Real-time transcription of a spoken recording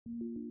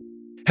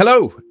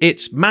Hello,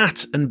 it's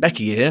Matt and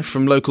Becky here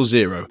from Local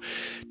Zero.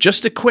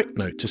 Just a quick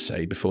note to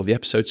say before the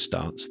episode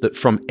starts that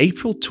from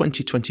April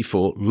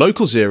 2024,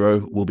 Local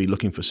Zero will be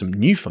looking for some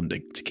new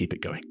funding to keep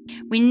it going.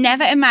 We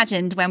never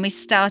imagined when we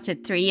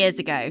started 3 years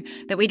ago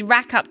that we'd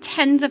rack up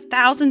tens of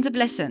thousands of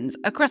listens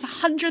across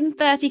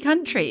 130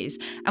 countries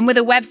and with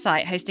a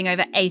website hosting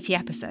over 80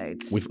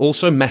 episodes. We've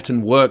also met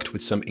and worked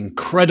with some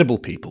incredible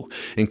people,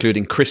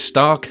 including Chris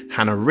Stark,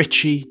 Hannah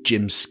Ritchie,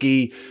 Jim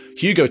Ski,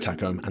 Hugo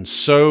Tacome, and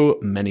so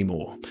many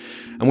more.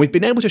 And we've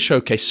been able to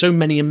showcase so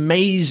many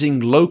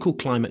amazing local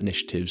climate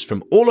initiatives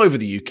from all over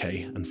the UK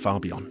and far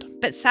beyond.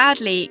 But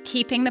sadly,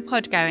 keeping the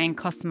pod going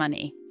costs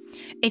money.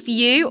 If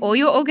you or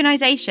your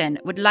organisation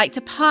would like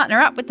to partner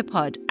up with the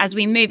pod as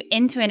we move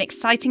into an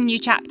exciting new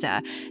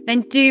chapter,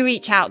 then do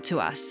reach out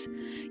to us.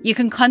 You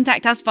can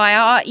contact us via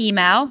our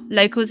email,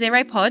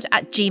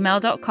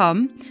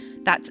 localzeropod@gmail.com.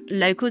 That's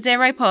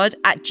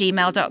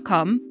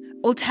localzeropod@gmail.com.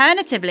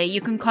 Alternatively, you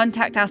can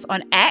contact us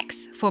on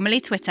X, formerly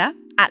Twitter,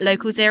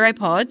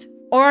 @localzeropod,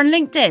 or on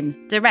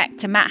LinkedIn, direct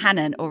to Matt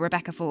Hannon or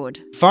Rebecca Ford.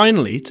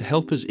 Finally, to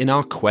help us in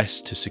our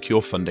quest to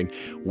secure funding,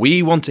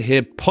 we want to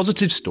hear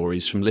positive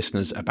stories from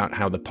listeners about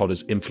how the pod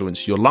has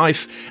influenced your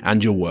life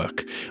and your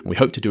work. And we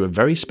hope to do a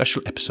very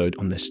special episode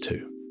on this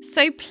too.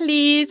 So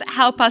please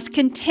help us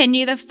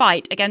continue the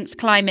fight against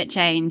climate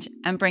change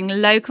and bring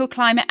local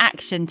climate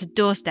action to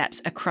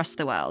doorsteps across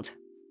the world.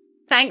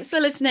 Thanks for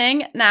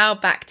listening. Now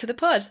back to the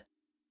pod.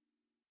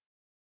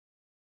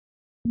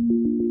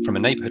 From a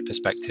neighbourhood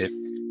perspective,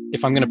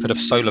 if I'm going to put a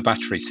solar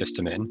battery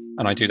system in,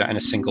 and I do that in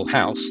a single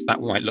house,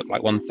 that might look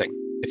like one thing.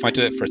 If I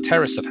do it for a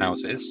terrace of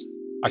houses,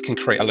 I can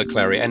create a local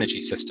area energy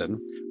system,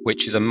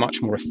 which is a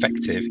much more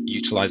effective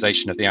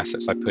utilisation of the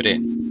assets I put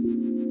in.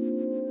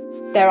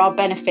 There are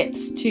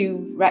benefits to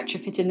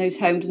retrofitting those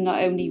homes,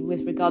 not only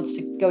with regards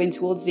to going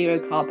towards zero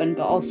carbon,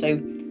 but also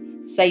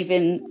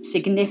saving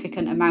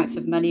significant amounts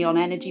of money on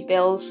energy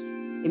bills,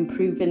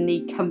 improving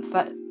the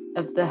comfort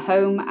of the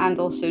home, and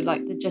also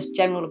like the just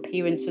general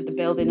appearance of the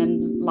building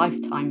and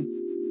lifetime.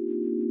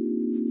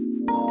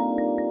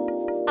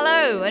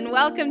 Hello and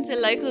welcome to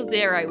Local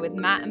Zero with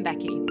Matt and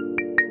Becky.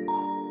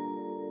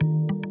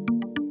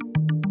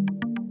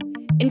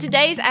 In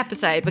today's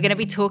episode, we're going to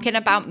be talking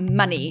about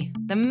money,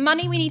 the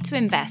money we need to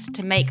invest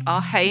to make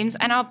our homes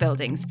and our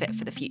buildings fit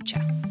for the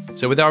future.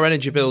 So with our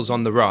energy bills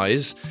on the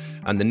rise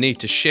and the need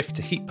to shift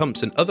to heat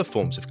pumps and other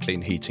forms of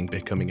clean heating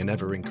becoming an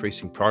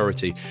ever-increasing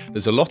priority,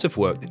 there's a lot of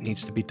work that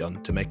needs to be done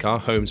to make our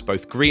homes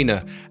both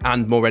greener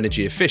and more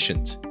energy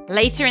efficient.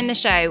 Later in the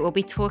show, we'll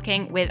be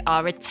talking with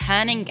our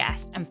returning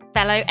guest and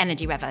fellow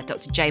energy rever,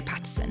 Dr. Jo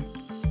Patterson.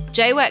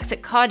 Jo works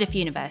at Cardiff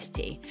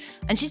University,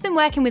 and she's been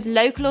working with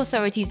local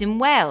authorities in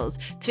Wales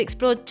to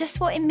explore just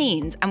what it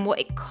means and what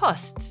it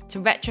costs to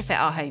retrofit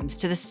our homes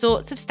to the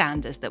sorts of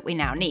standards that we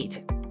now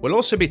need. We'll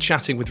also be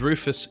chatting with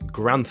Rufus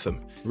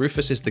Grantham.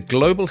 Rufus is the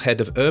Global Head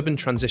of Urban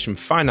Transition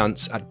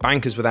Finance at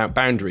Bankers Without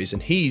Boundaries,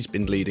 and he's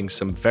been leading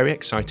some very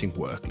exciting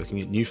work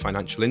looking at new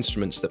financial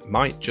instruments that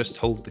might just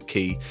hold the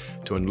key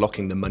to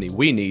unlocking the money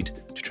we need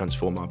to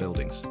transform our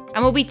buildings.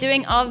 And we'll be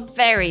doing our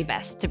very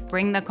best to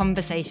bring the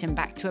conversation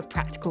back to a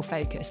practical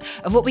focus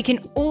of what we can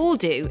all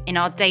do in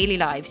our daily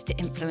lives to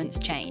influence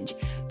change.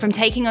 From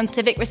taking on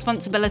civic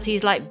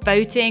responsibilities like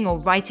voting or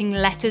writing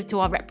letters to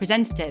our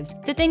representatives,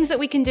 to things that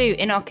we can do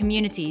in our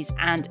communities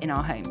and in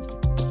our homes.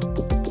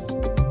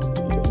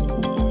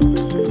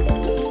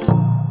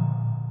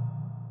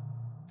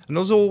 And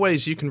as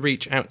always, you can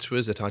reach out to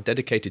us at our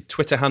dedicated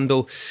Twitter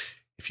handle.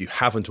 If you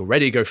haven't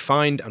already, go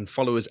find and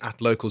follow us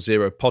at Local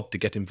Zero Pod to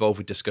get involved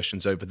with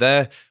discussions over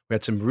there. We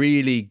had some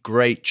really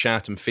great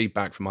chat and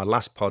feedback from our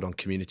last pod on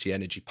community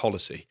energy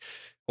policy.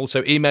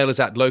 Also, email us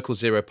at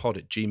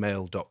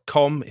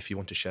localzeropod@gmail.com if you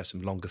want to share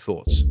some longer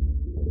thoughts.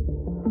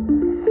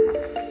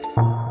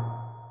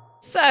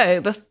 So,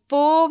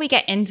 before we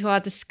get into our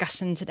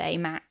discussion today,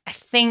 Matt, I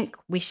think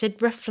we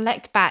should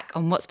reflect back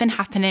on what's been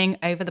happening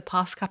over the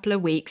past couple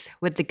of weeks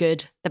with the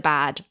good, the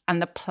bad,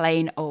 and the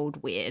plain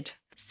old weird.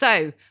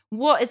 So,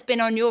 what has been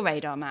on your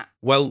radar, Matt?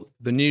 Well,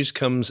 the news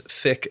comes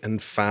thick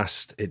and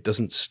fast. It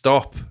doesn't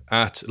stop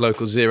at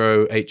Local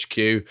Zero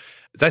HQ.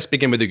 Let's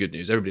begin with the good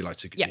news. Everybody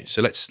likes the good news.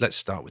 So let's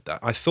start with that.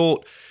 I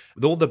thought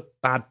with all the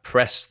bad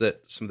press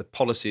that some of the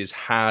policies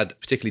had,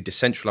 particularly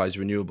decentralized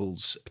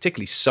renewables,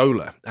 particularly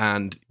solar,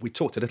 and we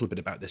talked a little bit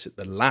about this at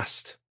the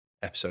last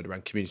episode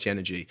around community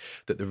energy,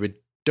 that the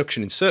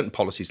reduction in certain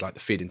policies like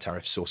the feed-in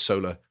tariff saw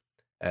solar,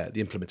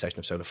 the implementation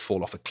of solar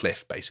fall off a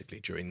cliff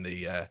basically during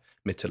the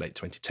mid to late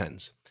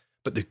 2010s.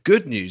 But the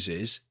good news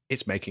is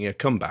it's making a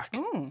comeback.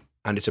 Ooh.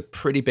 And it's a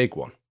pretty big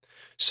one.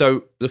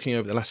 So looking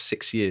over the last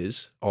 6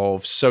 years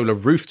of solar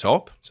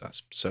rooftop, so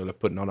that's solar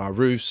putting on our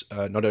roofs,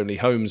 not only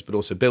homes, but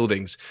also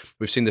buildings,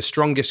 we've seen the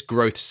strongest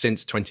growth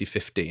since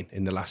 2015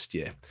 in the last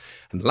year.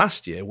 And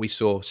last year we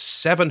saw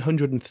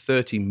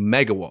 730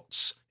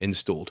 megawatts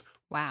installed.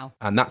 Wow.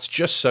 And that's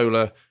just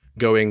solar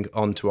going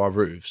onto our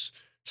roofs.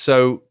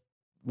 So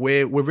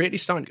we're really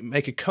starting to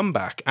make a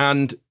comeback.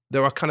 And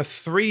there are kind of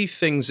three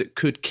things that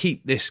could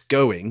keep this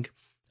going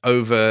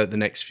over the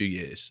next few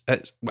years.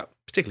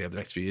 particularly over the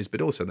next few years,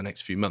 but also the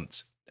next few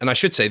months. And I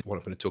should say what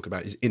I'm going to talk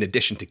about is in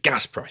addition to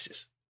gas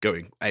prices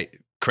going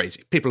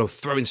crazy. People are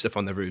throwing stuff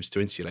on their roofs to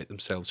insulate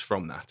themselves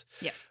from that.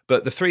 Yeah.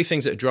 But the three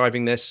things that are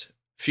driving this: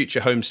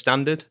 Future Home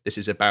Standard. This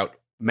is about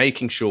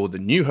making sure the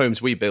new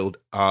homes we build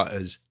are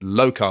as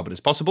low carbon as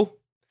possible.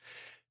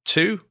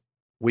 2,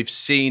 we've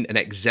seen an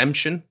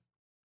exemption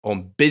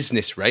on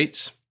business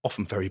rates,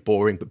 often very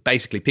boring, but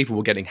basically people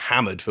were getting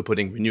hammered for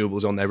putting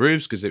renewables on their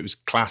roofs because it was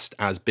classed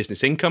as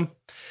business income.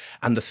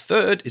 And the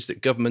third is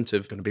that government are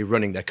going to be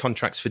running their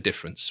contracts for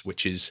difference,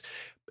 which is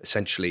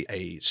essentially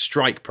a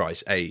strike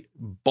price, a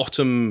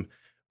bottom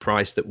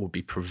price that will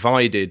be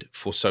provided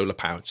for solar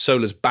power.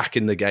 Solar's back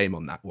in the game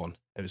on that one.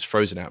 It was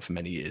frozen out for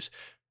many years.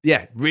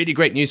 Yeah, really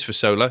great news for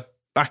solar.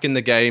 Back in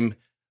the game.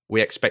 We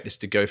expect this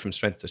to go from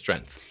strength to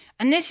strength.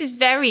 And this is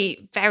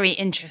very, very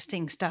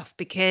interesting stuff,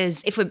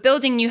 because if we're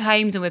building new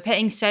homes and we're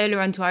putting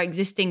solar onto our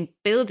existing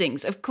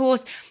buildings, of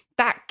course,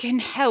 that can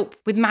help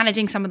with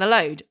managing some of the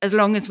load as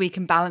long as we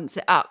can balance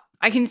it up.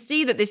 I can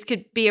see that this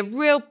could be a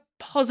real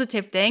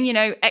positive thing,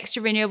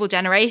 extra renewable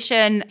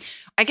generation.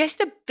 I guess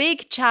the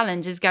big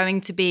challenge is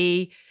going to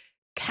be,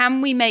 can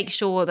we make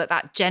sure that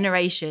that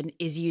generation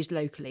is used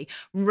locally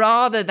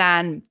rather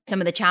than some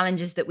of the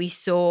challenges that we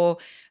saw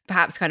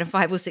perhaps kind of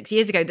 5 or 6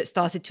 years ago that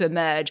started to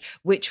emerge,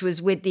 which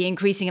was with the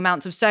increasing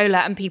amounts of solar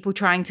and people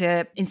trying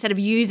to, instead of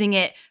using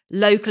it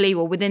locally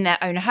or within their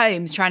own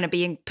homes, trying to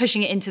be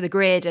pushing it into the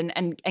grid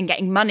and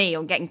getting money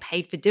or getting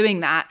paid for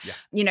doing that.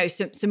 Yeah.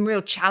 Some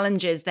real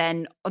challenges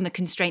then on the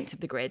constraints of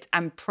the grid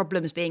and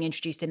problems being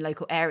introduced in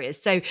local areas.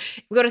 So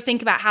we've got to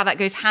think about how that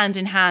goes hand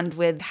in hand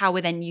with how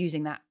we're then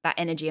using that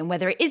energy and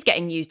whether it is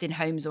getting used in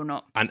homes or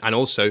not. And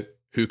also,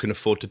 who can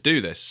afford to do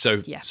this?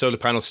 So solar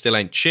panels still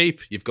ain't cheap.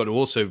 You've got to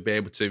also be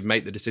able to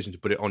make the decision to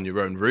put it on your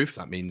own roof.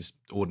 That means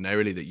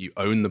ordinarily that you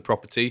own the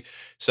property.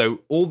 So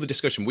all the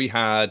discussion we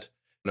had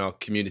in our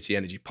community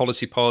energy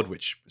policy pod,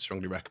 which I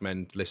strongly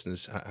recommend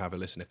listeners have a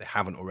listen if they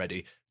haven't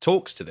already,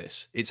 talks to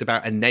this. It's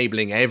about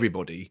enabling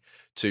everybody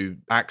to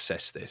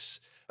access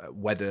this,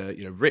 whether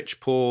rich,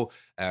 poor,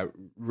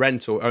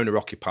 rent or owner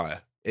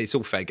occupier. It's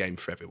all fair game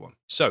for everyone.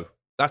 So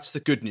that's the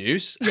good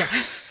news. Yeah.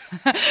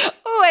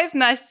 Always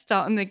nice to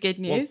start on the good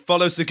news. What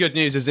follows the good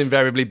news is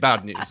invariably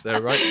bad news, though,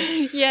 right?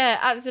 Yeah,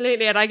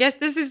 absolutely. And I guess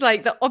this is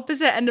like the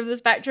opposite end of the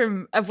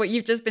spectrum of what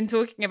you've just been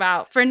talking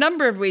about for a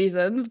number of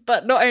reasons,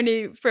 but not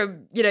only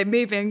from,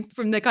 moving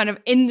from the kind of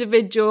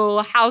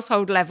individual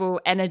household level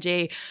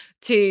energy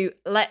to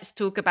let's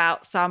talk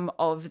about some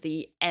of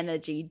the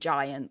energy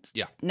giants,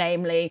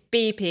 namely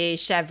BP,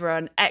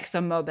 Chevron,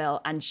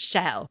 ExxonMobil, and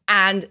Shell.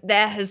 And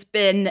there has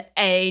been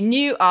a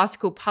new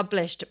article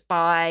published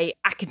by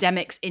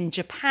academics in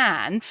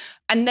Japan,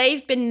 and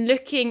they've been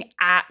looking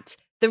at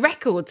the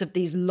records of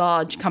these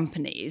large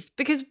companies,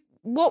 because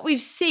what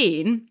we've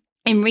seen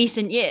in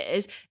recent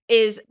years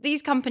is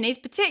these companies,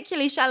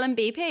 particularly Shell and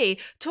BP,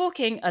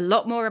 talking a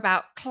lot more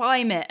about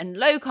climate and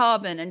low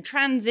carbon and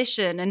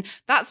transition. And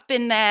that's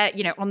been there,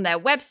 on their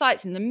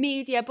websites, in the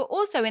media, but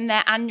also in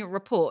their annual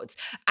reports.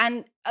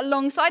 And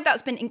alongside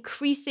that's been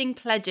increasing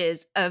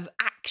pledges of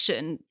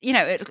action,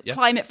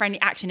 climate-friendly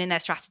action in their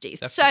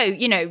strategies.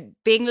 Definitely. So,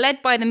 being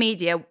led by the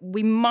media,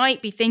 we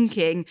might be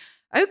thinking,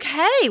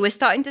 okay, we're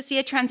starting to see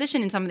a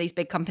transition in some of these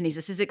big companies.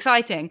 This is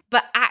exciting.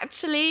 But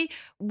actually,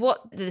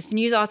 what this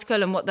news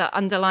article and what the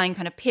underlying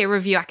kind of peer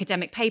review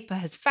academic paper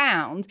has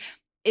found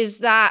is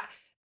that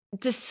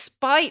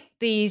despite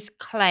these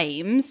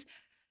claims,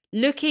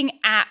 looking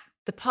at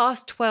the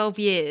past 12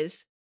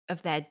 years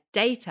of their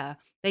data,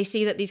 they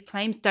see that these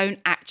claims don't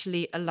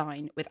actually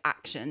align with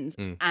actions.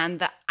 And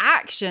the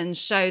actions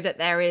show that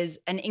there is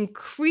an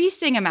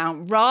increasing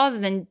amount rather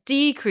than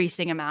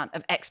decreasing amount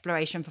of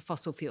exploration for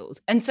fossil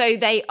fuels. And so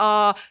they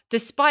are,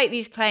 despite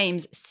these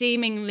claims,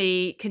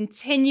 seemingly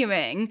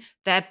continuing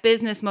their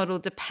business model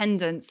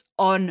dependence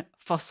on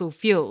fossil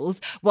fuels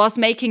whilst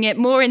making it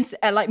more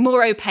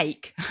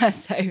opaque.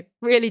 So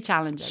really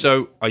challenging.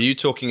 So are you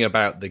talking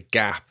about the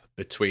gap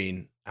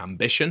between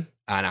ambition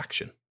and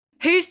action?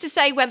 Who's to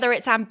say whether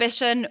it's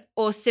ambition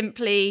or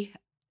simply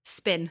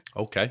spin?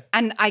 Okay.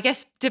 And I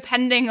guess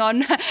depending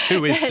on...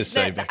 Who is to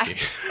say, Becky?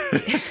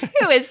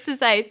 Who is to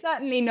say?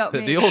 Certainly not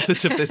me. The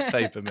authors of this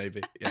paper,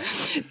 maybe. Yeah.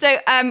 So,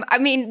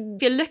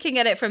 if you're looking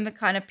at it from the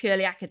kind of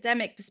purely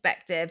academic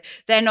perspective,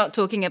 they're not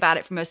talking about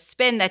it from a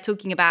spin. They're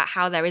talking about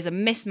how there is a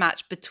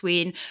mismatch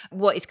between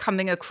what is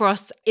coming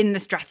across in the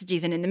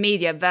strategies and in the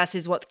media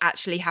versus what's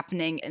actually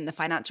happening in the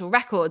financial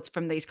records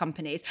from these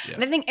companies. Yeah.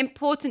 And I think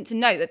important to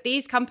note that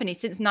these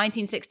companies since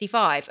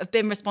 1965 have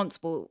been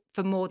responsible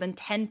for more than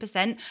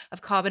 10%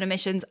 of carbon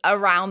emissions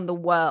around the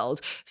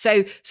world.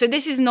 So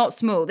this is not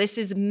small. This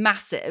is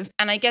massive.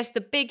 And I guess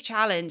the big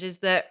challenge is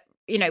that,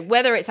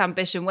 whether it's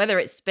ambition, whether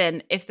it's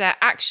spin, if their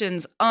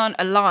actions aren't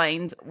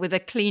aligned with a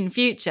clean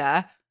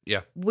future,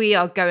 we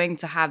are going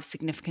to have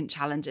significant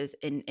challenges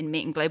in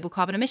meeting global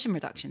carbon emission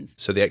reductions.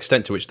 So the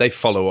extent to which they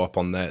follow up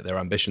on their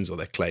ambitions or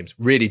their claims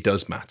really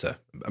does matter.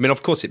 I mean,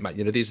 of course it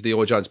matters. These are the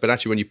oil giants, but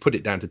actually when you put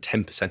it down to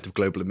 10% of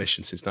global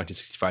emissions since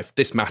 1965,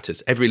 this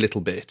matters. Every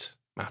little bit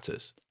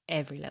matters.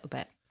 Every little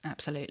bit.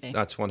 Absolutely.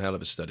 That's one hell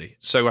of a study.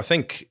 So I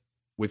think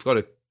we've got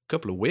a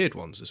couple of weird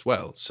ones as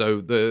well.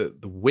 So the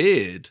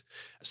weird,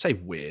 I say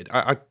weird,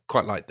 I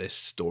quite like this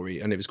story,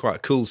 and it was quite a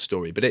cool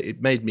story, but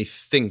it made me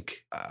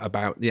think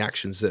about the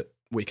actions that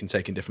we can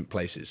take in different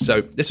places.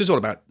 So this is all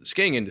about the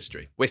skiing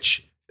industry,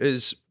 which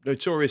has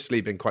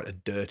notoriously been quite a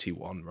dirty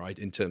one, right?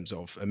 In terms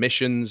of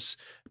emissions,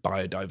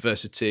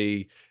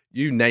 biodiversity,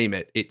 you name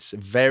it. It's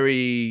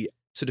very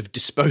sort of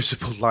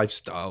disposable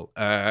lifestyle.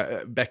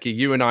 Becky,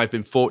 you and I have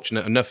been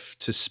fortunate enough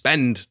to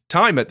spend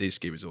time at these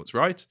ski resorts,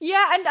 right?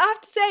 Yeah, and I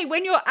have to say,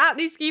 when you're at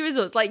these ski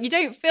resorts, like, you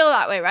don't feel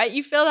that way, right?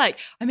 You feel like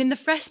I'm in the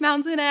fresh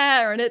mountain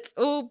air and it's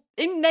all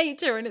in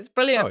nature and it's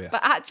brilliant. Oh, yeah.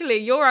 But actually,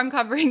 you're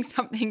uncovering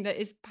something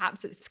that is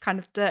perhaps it's kind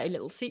of dirty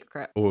little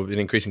secret. Or an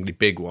increasingly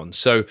big one.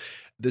 So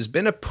there's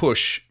been a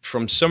push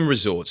from some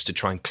resorts to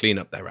try and clean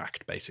up their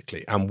act,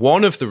 basically. And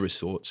one of the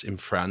resorts in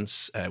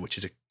France, which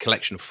is a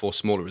collection of 4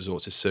 smaller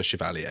resorts, is Sur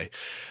Chevalier.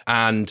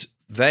 And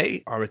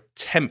they are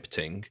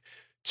attempting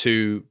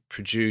to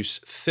produce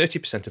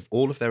 30% of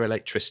all of their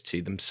electricity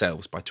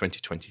themselves by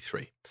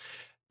 2023.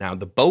 Now,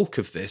 the bulk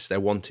of this, they're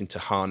wanting to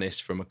harness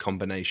from a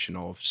combination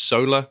of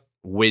solar,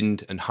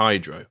 wind, and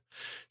hydro.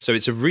 So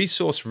it's a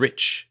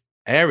resource-rich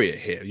area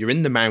here. You're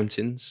in the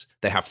mountains.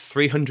 They have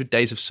 300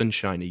 days of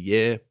sunshine a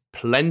year.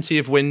 Plenty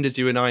of wind, as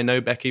you and I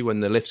know, Becky, when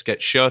the lifts get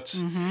shut.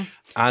 Mm-hmm.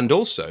 And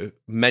also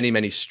many,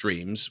 many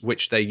streams,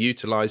 which they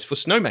utilize for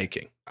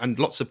snowmaking. And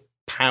lots of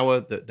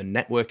power. The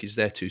network is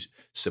there to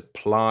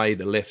supply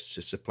the lifts,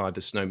 to supply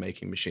the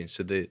snowmaking machines.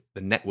 So the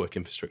network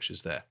infrastructure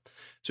is there.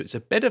 So it's a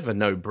bit of a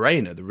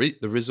no-brainer.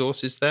 The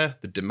resource is there,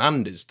 the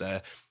demand is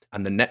there,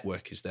 and the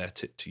network is there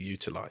to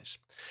utilize.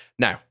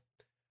 Now,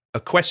 a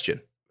question.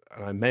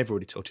 And I may have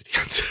already told you the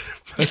answer,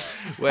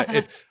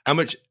 but how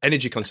much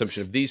energy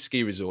consumption of these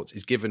ski resorts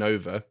is given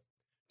over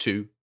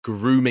to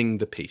grooming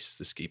the piste,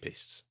 the ski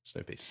pistes,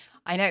 snow pistes?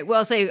 I know.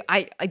 Well, so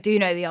I do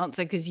know the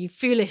answer because you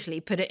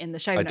foolishly put it in the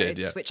show notes, did,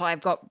 yeah. which I've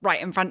got right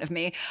in front of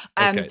me.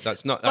 Okay,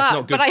 that's not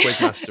good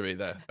quiz mastery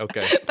there.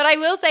 Okay. But I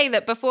will say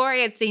that before I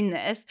had seen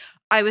this,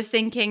 I was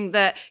thinking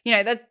that,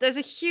 there's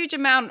a huge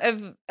amount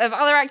of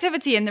other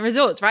activity in the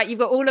resorts, right? You've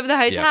got all of the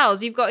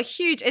hotels. Yeah. You've got a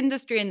huge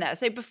industry in there.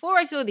 So before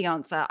I saw the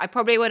answer, I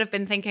probably would have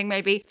been thinking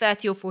maybe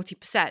 30 or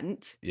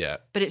 40%. Yeah.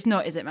 But it's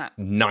not, is it, Matt?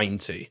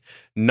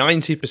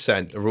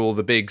 90% are all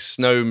the big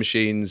snow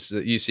machines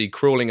that you see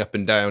crawling up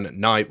and down at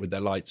night with their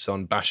lights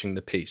on, bashing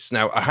the piste.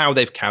 Now, how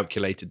they've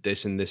calculated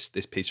this in this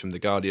piece from The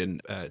Guardian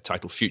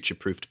titled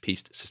Future-Proofed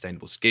Piste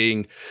Sustainable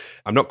Skiing,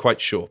 I'm not quite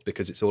sure,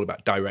 because it's all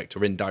about direct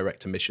or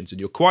indirect emissions. And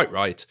you're quite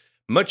right.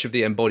 Much of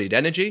the embodied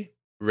energy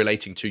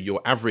relating to your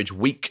average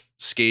week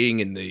skiing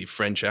in the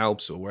French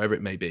Alps or wherever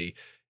it may be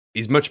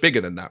is much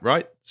bigger than that,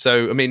 right?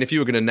 So, I mean, if you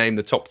were going to name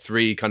the top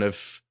 3 kind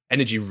of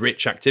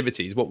energy-rich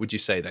activities, what would you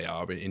say they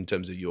are in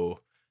terms of your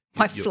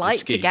flight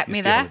ski, to get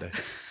me there? Holiday?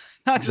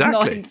 That's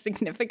not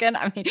insignificant.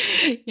 I mean,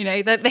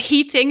 the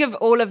heating of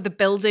all of the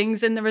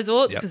buildings in the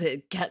resorts, because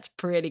it gets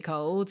pretty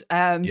cold.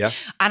 And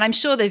I'm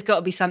sure there's got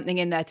to be something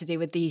in there to do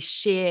with the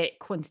sheer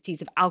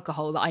quantities of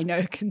alcohol that I know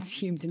are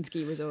consumed in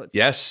ski resorts.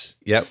 Yes.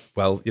 Yeah.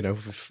 Well,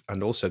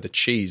 and also the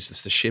cheese.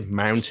 There's the sheer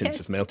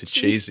mountains of melted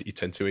cheese that you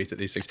tend to eat at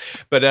these things.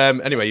 But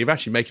anyway, you're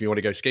actually making me want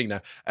to go skiing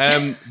now.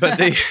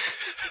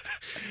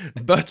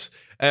 But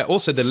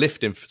also the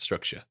lift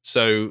infrastructure,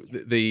 so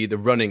the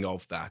running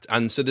of that.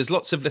 And so there's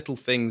lots of little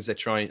things they're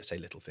trying to say,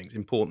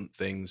 important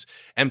things,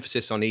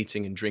 emphasis on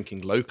eating and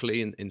drinking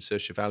locally in Sur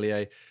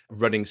Chevalier,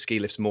 running ski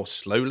lifts more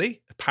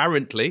slowly,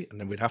 apparently, and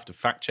then we'd have to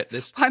fact check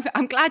this.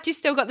 I'm glad you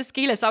still got the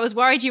ski lifts. I was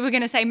worried you were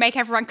going to say make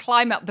everyone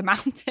climb up the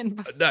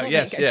mountain. No,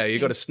 yes, yeah,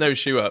 you've got a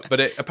snowshoe up,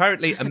 but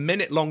apparently a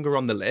minute longer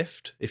on the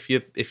lift. If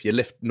your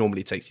lift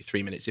normally takes you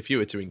 3 minutes, if you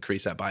were to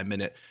increase that by a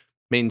minute,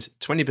 means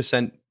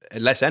 20%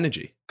 less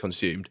energy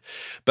consumed.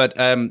 But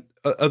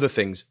other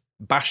things,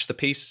 bash the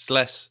pistes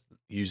less,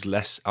 use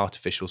less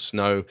artificial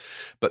snow.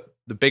 But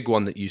the big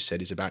one that you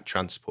said is about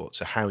transport,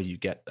 so how you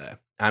get there.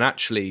 And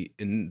actually,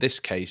 in this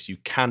case, you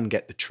can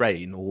get the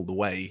train all the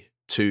way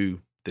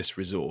to this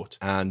resort.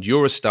 And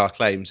Eurostar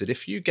claims that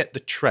if you get the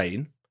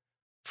train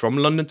from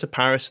London to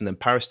Paris and then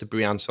Paris to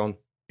Briançon,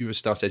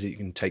 Eurostar says that you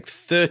can take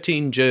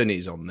 13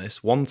 journeys on this,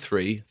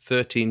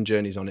 13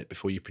 journeys on it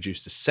before you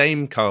produce the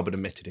same carbon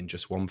emitted in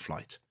just one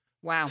flight.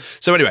 Wow.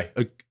 So anyway,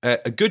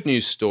 a good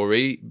news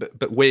story,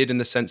 but weird in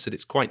the sense that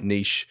it's quite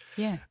niche.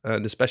 Yeah.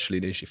 And especially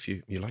niche if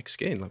you like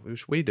skiing, like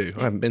we do.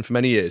 I haven't been for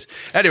many years.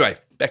 Anyway,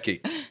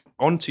 Becky,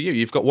 on to you.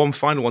 You've got one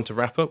final one to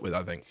wrap up with,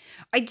 I think.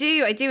 I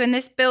do. And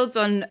this builds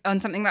on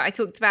something that I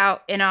talked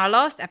about in our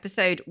last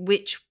episode,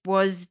 which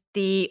was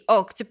the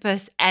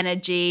Octopus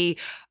Energy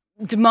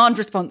demand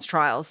response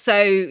trial.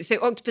 So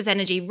Octopus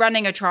Energy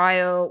running a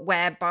trial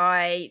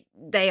whereby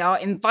they are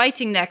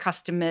inviting their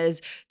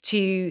customers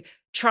to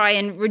try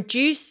and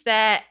reduce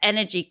their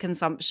energy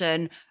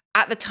consumption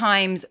at the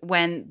times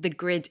when the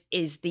grid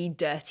is the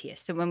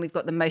dirtiest, so when we've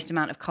got the most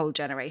amount of coal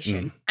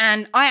generation.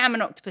 And I am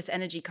an Octopus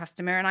Energy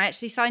customer, and I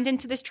actually signed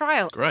into this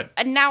trial. Great.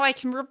 And now I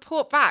can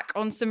report back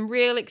on some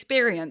real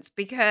experience,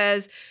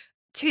 because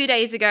 2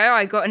 days ago,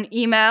 I got an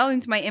email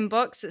into my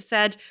inbox that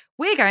said,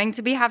 we're going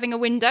to be having a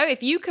window.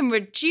 If you can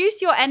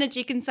reduce your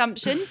energy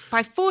consumption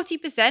by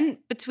 40%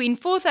 between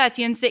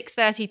 4:30 and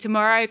 6:30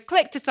 tomorrow,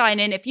 click to sign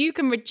in. If you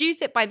can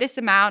reduce it by this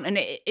amount, and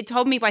it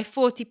told me by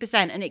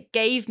 40%, and it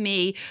gave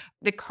me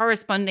the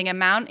corresponding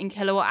amount in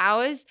kilowatt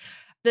hours,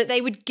 that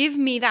they would give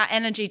me that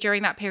energy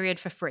during that period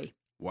for free.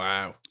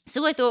 Wow.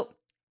 So I thought,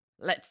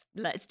 let's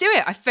do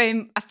it. I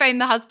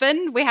phoned the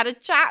husband. We had a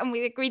chat and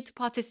we agreed to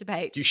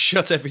participate. You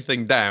shut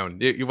everything down.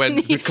 You went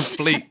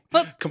complete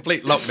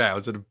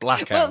lockdown, sort of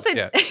blackout. So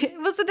this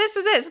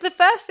was it. So the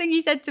first thing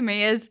he said to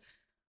me is,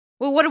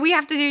 well, what do we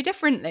have to do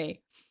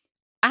differently?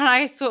 And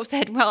I sort of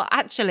said, well,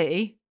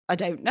 actually, I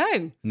don't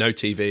know. No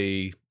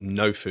TV,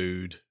 no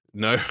food.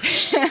 No,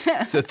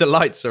 the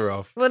lights are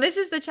off. Well, this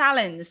is the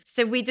challenge.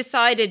 So we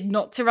decided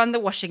not to run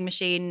the washing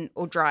machine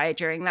or dryer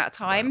during that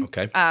time.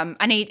 Okay.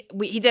 And he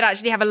did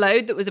actually have a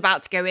load that was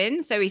about to go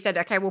in. So he said,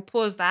 okay, we'll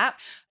pause that.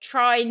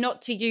 Try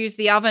not to use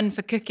the oven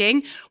for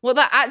cooking. What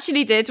that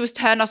actually did was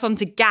turn us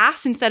onto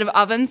gas instead of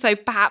oven. So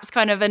perhaps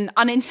kind of an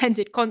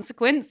unintended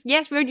consequence.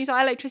 Yes, we won't use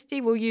our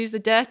electricity. We'll use the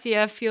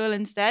dirtier fuel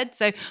instead.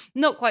 So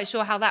not quite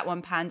sure how that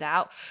one panned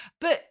out.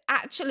 But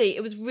actually,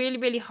 it was really,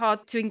 really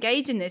hard to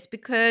engage in this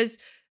because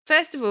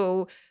first of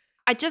all,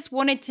 I just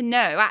wanted to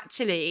know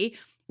actually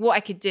what I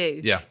could do.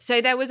 Yeah.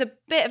 So there was a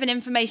bit of an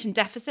information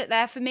deficit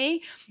there for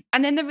me.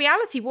 And then the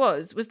reality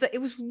was that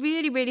it was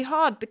really, really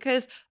hard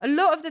because a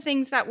lot of the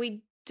things that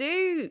we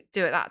do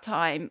at that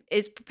time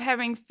is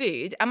preparing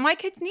food. And my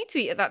kids need to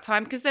eat at that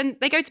time because then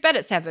they go to bed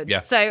at 7.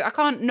 Yeah. So I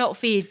can't not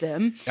feed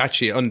them.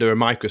 Actually, under a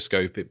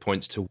microscope, it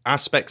points to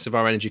aspects of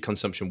our energy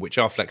consumption which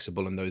are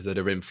flexible and those that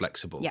are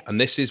inflexible. Yeah. And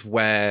this is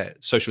where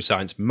social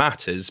science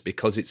matters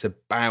because it's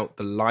about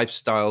the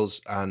lifestyles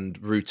and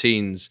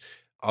routines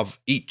of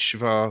each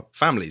of our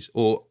families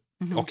or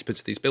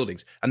occupants of these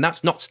buildings. And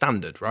that's not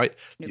standard, right?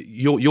 Nope.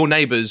 Your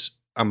neighbours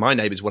and my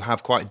neighbours will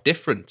have quite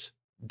different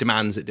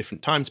demands at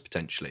different times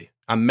potentially.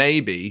 And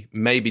maybe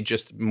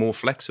just more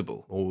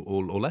flexible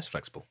or less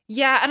flexible.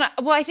 Yeah.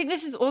 And I think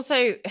this is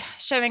also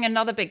showing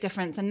another big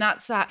difference. And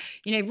that's that,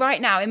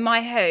 right now in my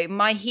home,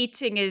 my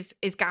heating is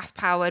gas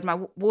powered. My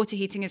water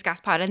heating is gas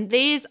powered. And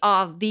these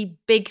are the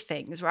big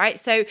things, right?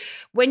 So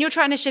when you're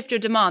trying to shift your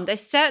demand,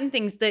 there's certain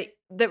things that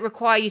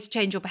require you to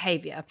change your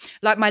behavior,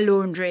 like my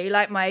laundry,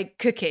 like my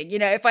cooking.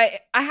 If I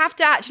have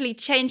to actually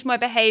change my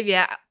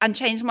behavior and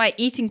change my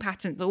eating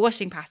patterns or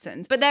washing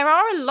patterns. But there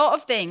are a lot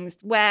of things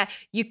where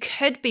you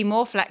could be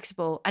more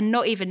flexible and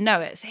not even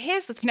know it. So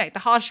here's the thing, the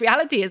harsh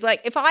reality is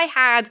if I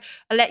had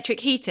electric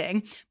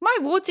heating, my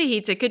water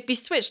heater could be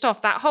switched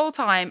off that whole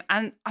time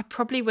and I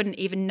probably wouldn't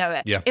even know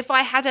it. Yeah. If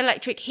I had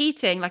electric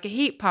heating, like a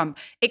heat pump,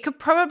 it could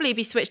probably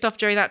be switched off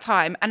during that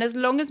time. And as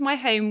long as my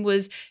home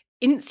was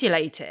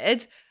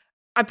insulated,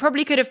 I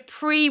probably could have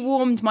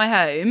pre-warmed my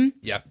home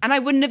and I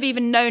wouldn't have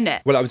even known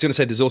it. Well, I was going to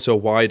say there's also a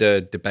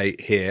wider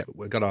debate here.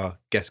 We've got our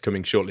guest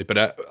coming shortly,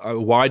 but a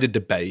wider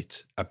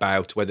debate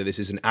about whether this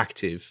is an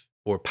active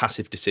or a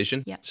passive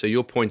decision. Yeah. So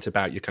your point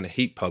about your kind of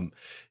heat pump,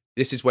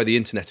 this is where the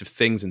Internet of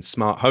Things and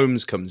smart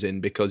homes comes in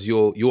because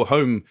your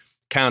home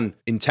can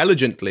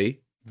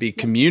intelligently be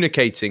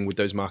communicating with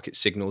those market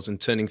signals and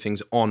turning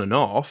things on and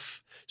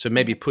off. So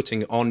maybe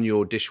putting on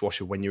your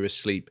dishwasher when you're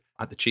asleep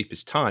at the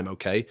cheapest time,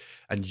 okay?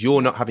 And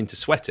you're not having to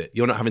sweat it.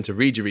 You're not having to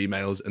read your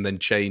emails and then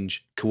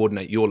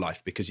coordinate your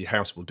life because your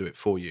house will do it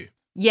for you.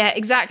 Yeah,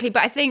 exactly.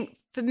 But I think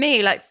for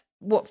me,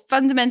 what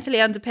fundamentally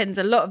underpins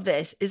a lot of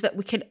this is that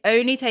we can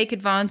only take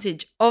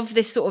advantage of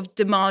this sort of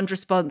demand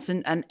response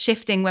and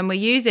shifting when we're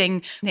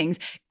using things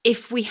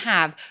if we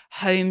have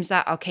homes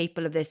that are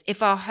capable of this,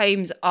 if our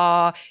homes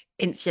are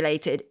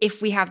insulated,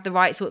 if we have the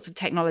right sorts of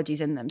technologies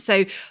in them.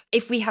 So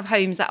if we have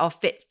homes that are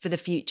fit for the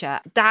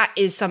future, that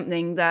is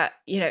something that,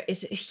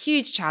 is a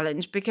huge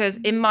challenge because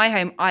in my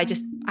home, I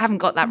haven't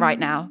got that right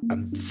now.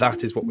 And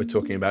that is what we're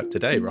talking about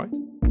today, right?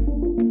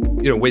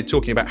 We're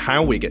talking about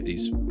how we get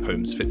these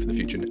homes fit for the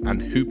future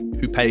and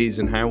who pays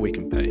and how we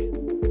can pay.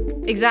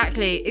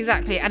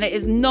 Exactly. And it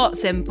is not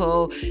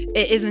simple.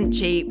 It isn't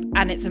cheap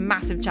and it's a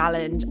massive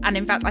challenge. And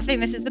in fact, I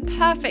think this is the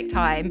perfect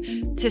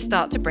time to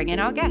start to bring in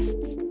our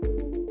guests.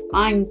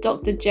 I'm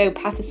Dr. Jo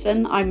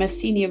Patterson. I'm a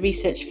Senior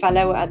Research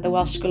Fellow at the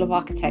Welsh School of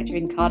Architecture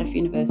in Cardiff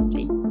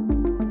University.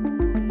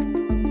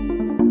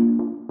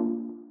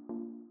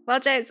 Well,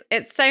 Jo,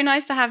 it's so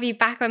nice to have you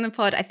back on the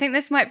pod. I think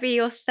this might be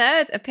your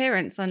third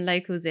appearance on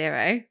Local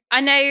Zero. I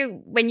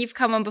know when you've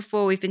come on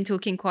before, we've been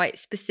talking quite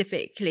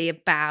specifically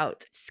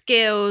about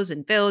skills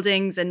and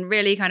buildings and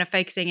really kind of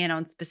focusing in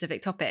on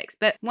specific topics.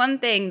 But one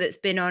thing that's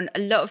been on a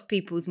lot of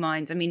people's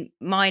minds,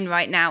 mine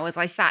right now, as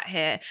I'm sat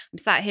here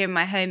in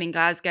my home in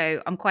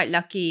Glasgow. I'm quite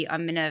lucky.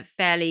 I'm in a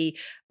fairly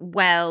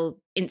well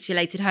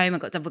insulated home. I've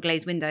got double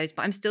glazed windows,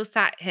 but I'm still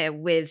sat here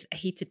with a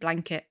heated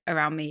blanket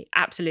around me,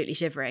 absolutely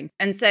shivering.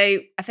 And so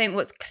I think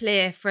what's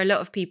clear for a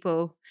lot of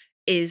people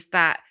is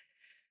that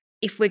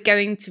if we're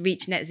going to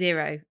reach net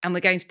zero and we're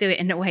going to do it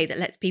in a way that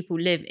lets people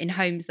live in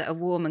homes that are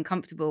warm and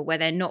comfortable, where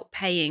they're not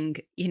paying,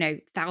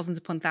 thousands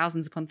upon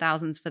thousands upon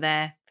thousands for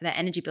their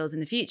energy bills in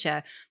the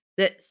future,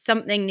 that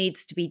something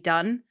needs to be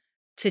done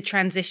to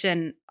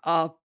transition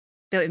our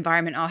built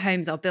environment, our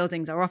homes, our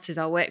buildings, our offices,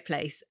 our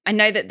workplace. I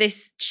know that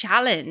this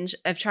challenge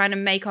of trying to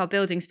make our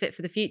buildings fit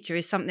for the future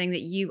is something that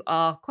you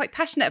are quite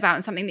passionate about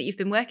and something that you've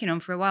been working on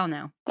for a while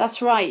now.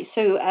 That's right.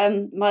 So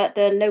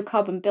the low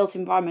carbon built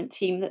environment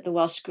team at the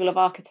Welsh School of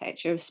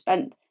Architecture have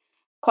spent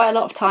quite a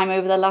lot of time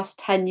over the last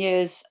 10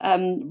 years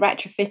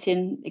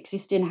retrofitting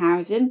existing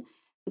housing,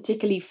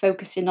 particularly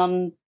focusing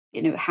on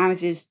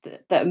houses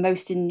that are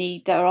most in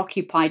need, that are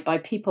occupied by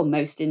people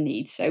most in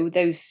need. So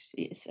those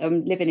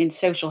living in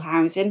social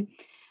housing.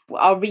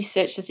 Our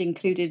research has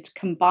included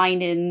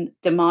combining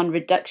demand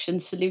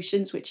reduction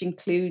solutions, which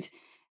include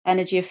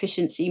energy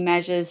efficiency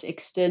measures,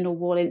 external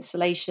wall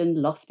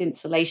insulation, loft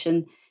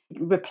insulation,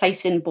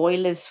 replacing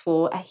boilers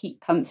for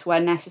heat pumps where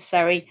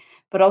necessary,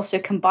 but also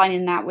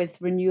combining that with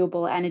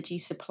renewable energy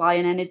supply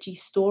and energy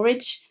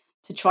storage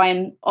to try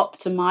and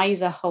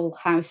optimize a whole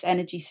house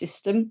energy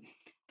system.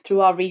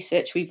 Through our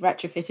research, we've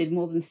retrofitted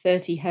more than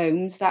 30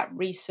 homes. That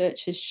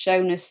research has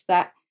shown us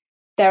that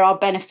there are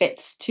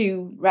benefits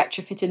to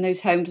retrofitting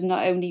those homes,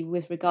 not only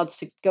with regards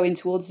to going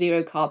towards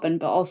zero carbon,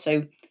 but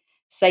also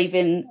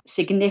saving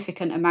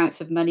significant amounts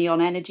of money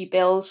on energy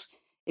bills,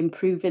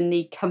 improving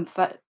the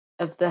comfort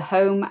of the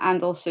home,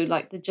 and also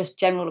like the just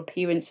general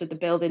appearance of the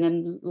building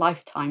and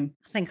lifetime.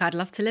 I think I'd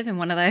love to live in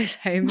one of those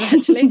homes,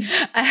 actually.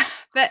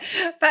 But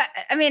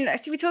I mean,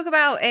 so we talk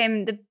about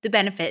the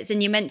benefits,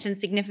 and you mentioned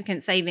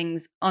significant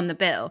savings on the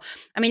bill.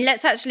 I mean,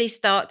 let's actually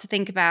start to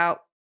think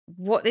about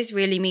what this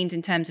really means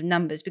in terms of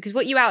numbers, because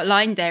what you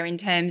outlined there in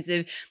terms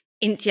of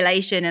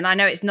insulation, and I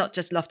know it's not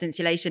just loft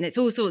insulation, it's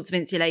all sorts of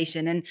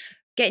insulation, and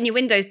getting your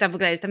windows double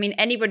glazed. I mean,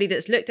 anybody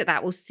that's looked at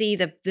that will see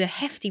the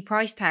hefty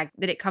price tag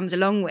that it comes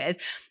along with.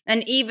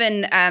 And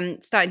even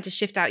starting to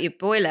shift out your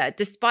boiler,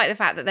 despite the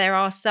fact that there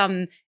are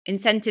some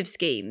incentive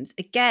schemes.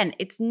 Again,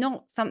 it's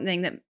not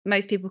something that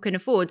most people can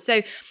afford.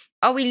 So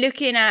are we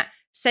looking at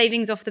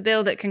savings off the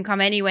bill that can come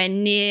anywhere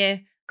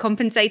near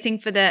compensating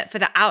for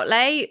the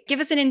outlay? Give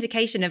us an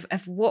indication of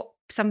what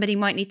somebody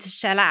might need to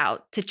shell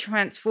out to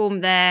transform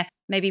their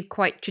maybe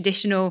quite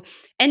traditional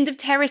end of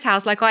terrace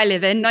house like I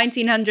live in,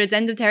 1900s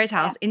end of terrace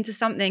house, into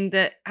something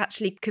that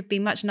actually could be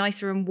much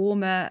nicer and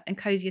warmer and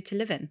cozier to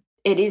live in.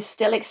 It is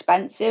still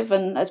expensive,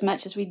 and as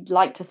much as we'd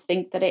like to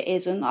think that it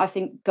isn't, I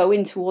think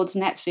going towards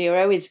net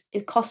zero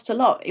it costs a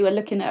lot. You were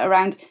looking at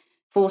around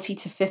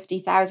 £40,000 to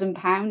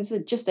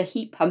 £50,000 just a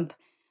heat pump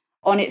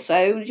on its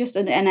own, just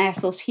an air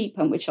source heat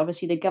pump, which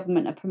obviously the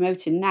government are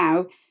promoting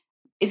now,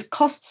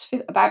 costs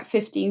about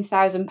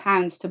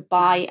 £15,000 to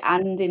buy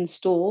and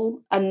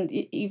install. And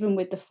even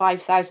with the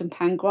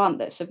 £5,000 grant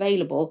that's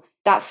available,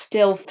 that's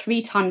still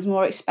 3 times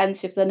more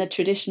expensive than a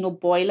traditional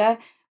boiler,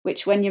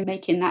 which when you're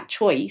making that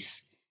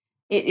choice,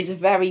 it is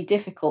very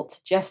difficult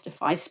to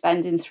justify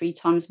spending 3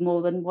 times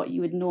more than what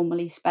you would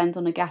normally spend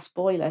on a gas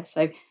boiler.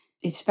 So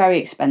it's very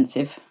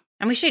expensive.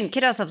 And we shouldn't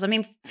kid ourselves. I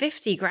mean,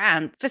 50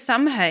 grand for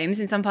some homes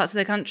in some parts of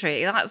the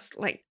country, that's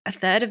like a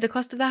third of the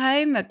cost of the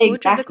home, a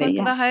quarter of the cost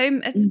of a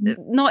home. It's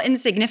not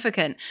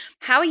insignificant.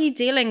 How are you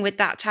dealing with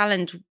that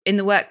challenge in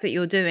the work that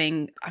you're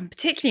doing? I'm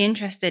particularly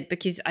interested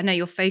because I know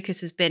your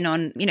focus has been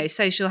on,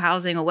 social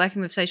housing or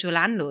working with social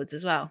landlords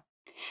as well.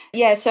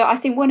 Yeah, so I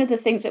think one of the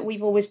things that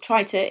we've always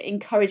tried to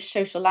encourage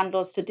social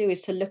landlords to do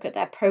is to look at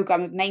their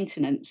programme of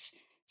maintenance.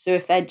 So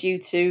if they're due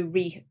to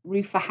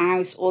re-roof a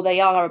house, or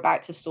they are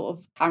about to sort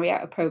of carry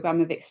out a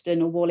programme of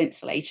external wall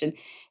insulation,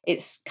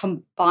 it's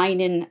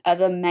combining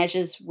other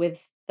measures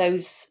with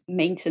those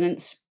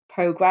maintenance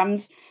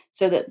programmes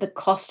so that the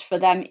cost for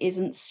them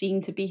isn't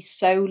seen to be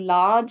so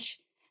large.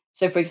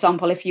 So for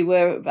example, if you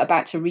were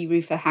about to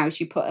re-roof a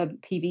house, you put a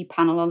PV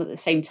panel on at the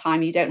same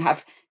time, you don't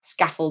have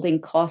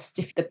scaffolding costs.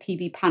 If the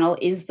PV panel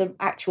is the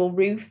actual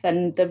roof,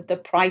 and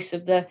the price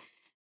of the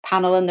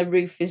panel and the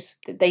roof is,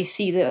 they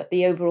see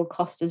the overall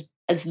cost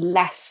as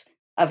less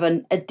of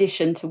an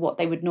addition to what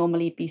they would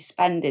normally be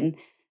spending.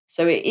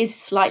 So it is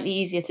slightly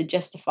easier to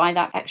justify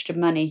that extra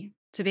money.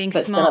 To being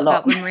smart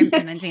about when we're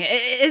implementing it.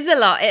 It is a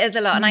lot.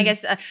 And I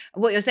guess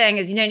what you're saying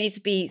is you don't need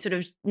to be sort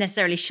of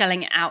necessarily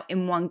shelling it out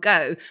in one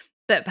go,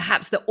 but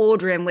perhaps the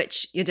order in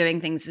which you're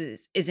doing things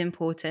is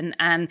important.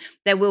 And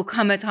there will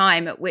come a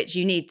time at which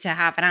you need to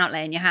have an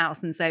outlay in your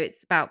house. And so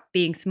it's about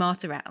being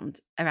smart around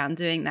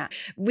doing that.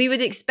 We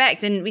would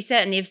expect, and we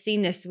certainly have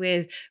seen this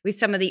with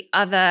some of the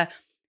other,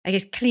 I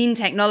guess, clean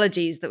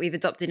technologies that we've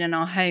adopted in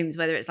our homes,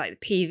 whether it's like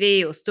the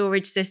PV or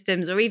storage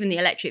systems or even the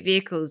electric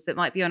vehicles that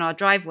might be on our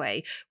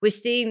driveway. We're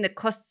seeing the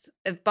costs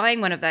of buying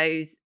one of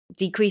those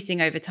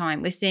decreasing over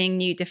time. We're seeing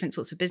new different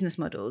sorts of business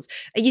models.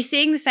 Are you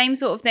seeing the same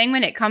sort of thing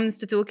when it comes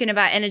to talking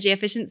about energy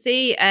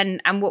efficiency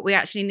and what we're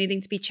actually needing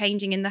to be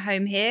changing in the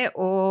home here?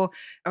 Or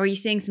are you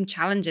seeing some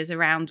challenges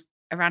around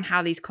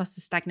how these costs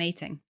are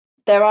stagnating?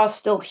 There are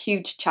still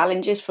huge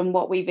challenges from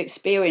what we've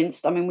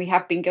experienced. I mean, we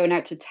have been going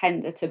out to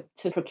tender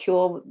to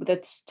procure the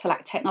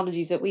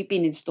technologies that we've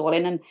been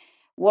installing. And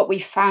what we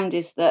found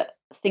is that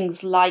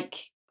things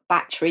like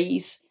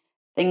batteries,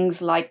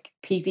 things like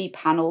PV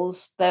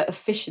panels, the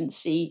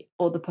efficiency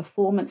or the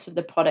performance of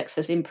the products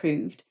has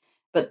improved.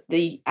 but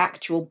the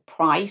actual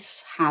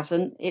price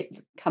hasn't. It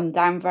come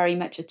down very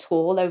much at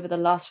all over the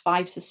last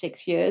 5 to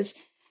 6 years.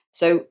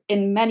 So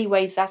in many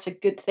ways, that's a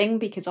good thing,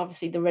 because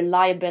obviously the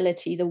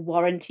reliability, the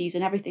warranties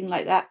and everything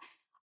like that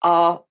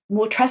are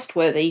more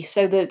trustworthy,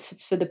 so that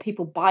the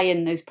people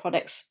buying those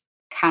products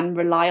can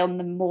rely on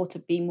them more to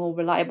be more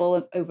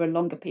reliable over a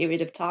longer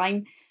period of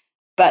time.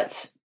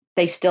 But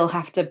they still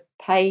have to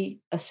pay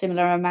a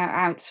similar amount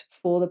out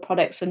for the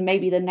products. And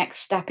maybe the next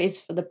step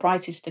is for the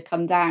prices to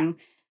come down.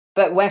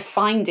 But we're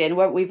finding,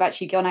 we've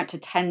actually gone out to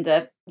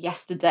tender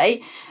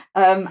yesterday,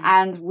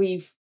 and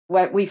we've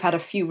had a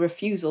few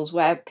refusals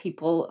where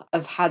people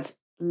have had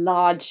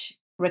large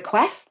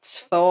requests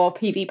for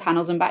PV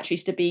panels and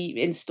batteries to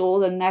be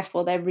installed, and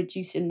therefore they're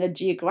reducing the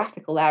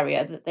geographical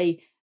area that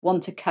they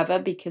want to cover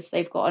because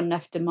they've got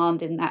enough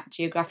demand in that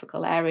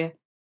geographical area.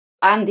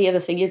 And the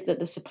other thing is that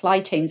the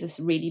supply chains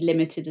are really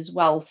limited as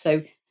well.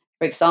 So,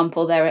 for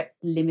example, there are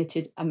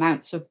limited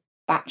amounts of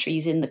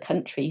batteries in the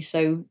country.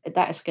 So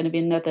that is going to be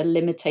another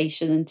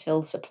limitation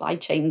until supply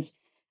chains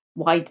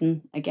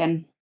widen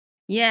again.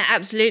 Yeah,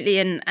 absolutely.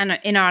 And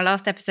in our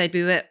last episode,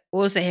 we were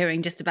also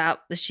hearing just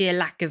about the sheer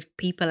lack of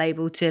people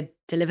able to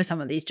deliver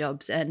some of these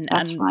jobs and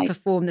right.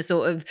 perform the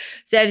sort of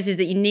services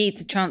that you need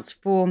to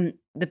transform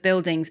the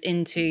buildings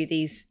into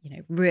these,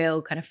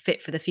 real kind of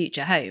fit for the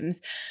future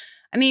homes.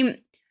 I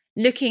mean,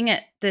 looking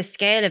at the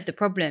scale of the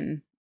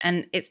problem,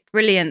 and it's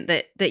brilliant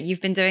that you've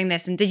been doing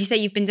this. And did you say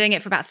you've been doing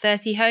it for about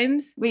 30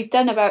 homes? We've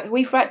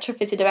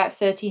retrofitted about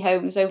 30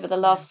 homes over the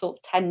last sort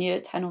of 10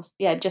 years,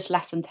 just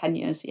less than 10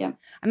 years. Yeah.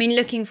 I mean,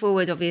 looking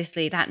forward,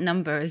 obviously that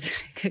number has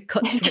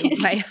got to go.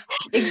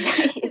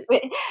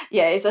 Exactly.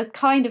 Yeah, it's a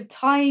kind of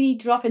tiny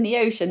drop in the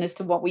ocean as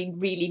to what we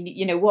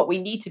really, what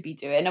we need to be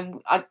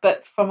doing.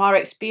 But from our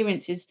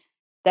experiences,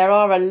 there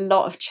are a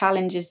lot of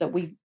challenges that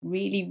we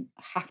really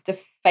have to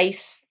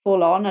face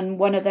full on. And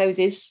one of those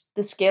is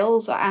the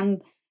skills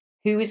and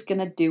who is going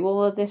to do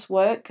all of this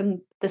work.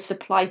 And the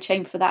supply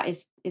chain for that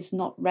is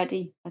not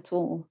ready at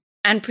all.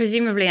 And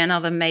presumably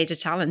another major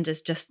challenge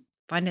is just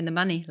finding the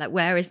money. Like,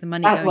 where is the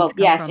money going to come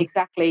yes, from?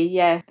 Exactly.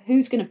 Yeah.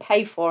 Who's going to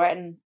pay for it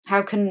and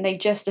how can they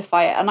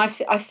justify it? And I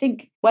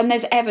think when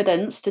there's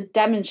evidence to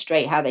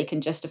demonstrate how they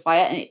can justify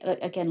it, and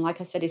again,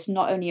 like I said, it's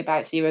not only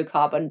about zero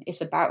carbon,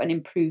 it's about an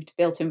improved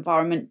built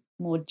environment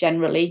more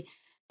generally.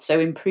 So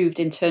improved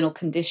internal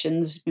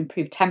conditions,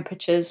 improved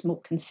temperatures,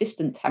 more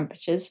consistent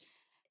temperatures,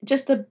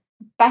 just a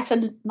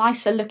better,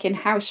 nicer looking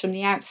house from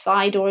the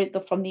outside or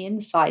from the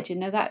inside.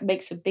 That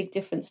makes a big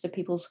difference to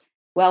people's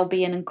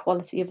well-being and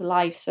quality of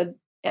life. So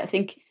I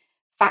think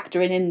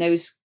factoring in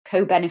those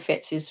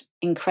co-benefits is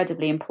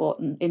incredibly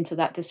important into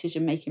that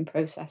decision-making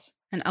process.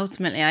 And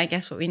ultimately, I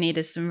guess what we need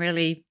is some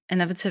really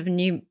innovative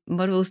new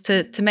models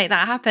to make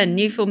that happen,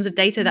 new forms of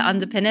data that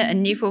underpin it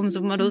and new forms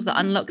of models that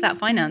unlock that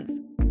finance.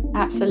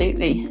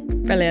 Absolutely.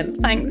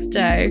 Brilliant. Thanks,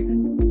 Jo.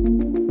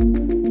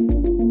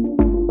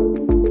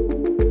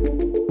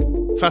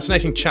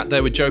 Fascinating chat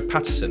there with Jo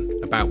Paterson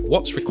about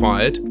what's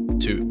required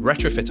to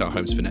retrofit our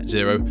homes for net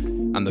zero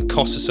and the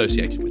costs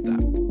associated with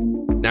that.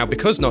 Now,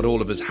 because not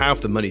all of us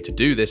have the money to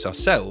do this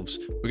ourselves,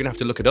 we're going to have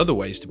to look at other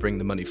ways to bring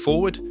the money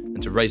forward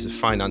and to raise the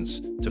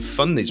finance to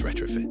fund these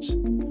retrofits.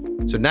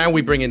 So now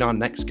we bring in our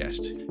next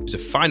guest, who's a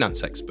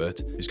finance expert,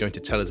 who's going to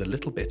tell us a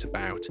little bit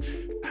about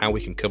how we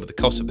can cover the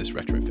cost of this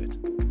retrofit.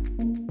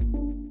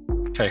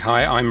 Okay,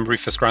 hi, I'm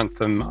Rufus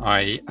Grantham.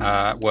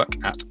 I work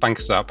at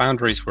Bankers Without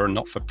Boundaries. We're a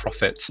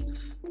not-for-profit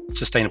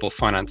sustainable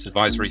finance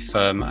advisory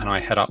firm, and I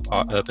head up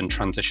our urban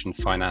transition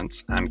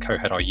finance and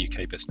co-head our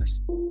UK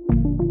business.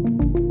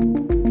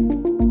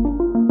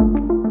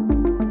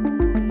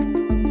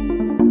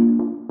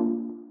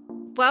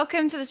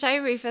 Welcome to the show,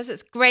 Rufus.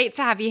 It's great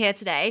to have you here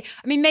today.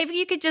 I mean, maybe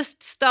you could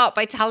just start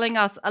by telling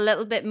us a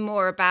little bit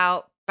more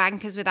about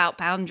Bankers Without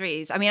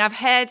Boundaries. I mean, I've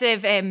heard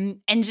of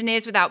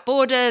Engineers Without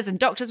Borders and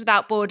Doctors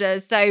Without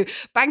Borders. So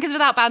Bankers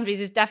Without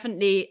Boundaries is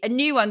definitely a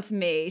new one to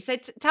me. So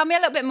tell me a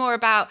little bit more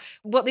about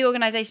what the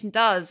organisation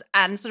does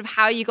and sort of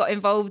how you got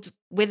involved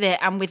with it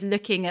and with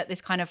looking at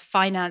this kind of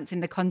finance in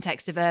the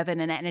context of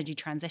urban and energy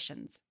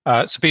transitions.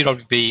 So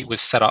BWB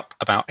was set up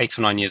about 8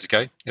 or 9 years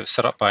ago. It was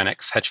set up by an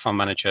ex-hedge fund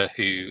manager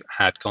who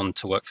had gone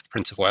to work for the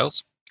Prince of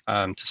Wales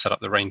to set up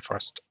the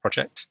Rainforest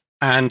Project.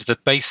 And the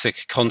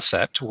basic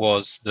concept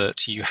was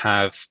that you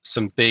have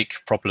some big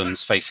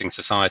problems facing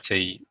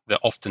society that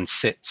often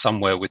sit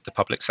somewhere with the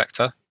public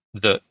sector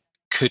that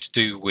could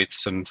do with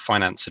some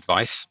finance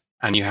advice.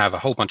 And you have a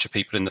whole bunch of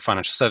people in the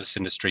financial service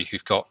industry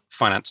who've got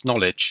finance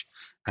knowledge.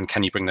 And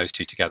can you bring those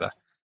two together?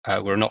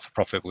 We're a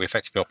not-for-profit, but we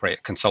effectively operate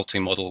a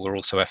consulting model. We're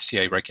also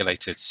FCA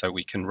regulated, so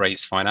we can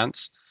raise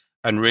finance.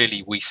 And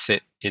really, we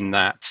sit in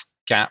that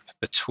gap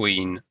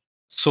between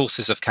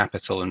sources of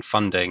capital and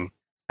funding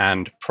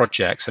and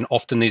projects, and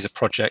often these are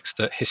projects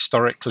that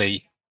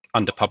historically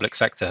under public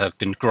sector have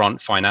been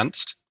grant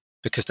financed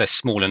because they're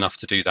small enough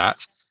to do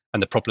that,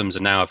 and the problems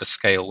are now of a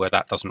scale where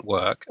that doesn't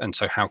work. And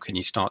so how can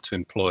you start to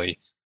employ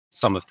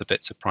some of the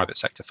bits of private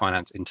sector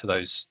finance into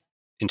those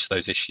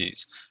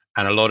issues?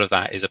 And a lot of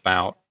that is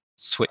about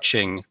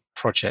switching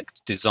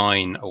project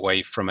design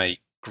away from a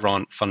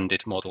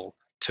grant-funded model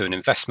to an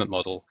investment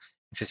model?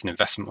 If it's an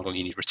investment model,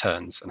 you need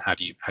returns, and how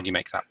do you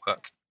make that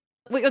work?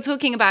 What you're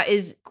talking about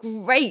is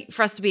great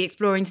for us to be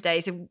exploring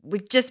today. So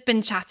we've just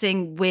been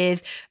chatting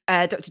with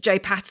Dr. Jo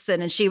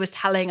Paterson, and she was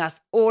telling us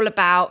all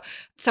about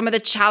some of the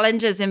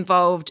challenges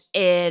involved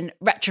in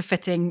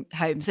retrofitting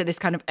homes. So this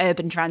kind of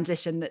urban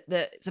transition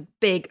that's a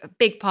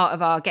big part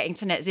of our getting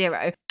to net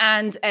zero,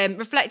 and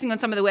reflecting on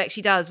some of the work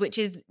she does, which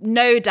is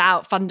no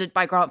doubt funded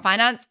by grant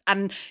finance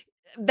and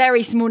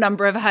very small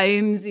number of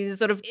homes.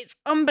 It's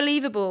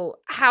unbelievable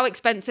how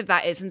expensive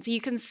that is. And so you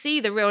can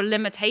see the real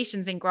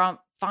limitations in grant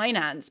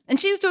finance. And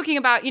she was talking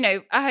about,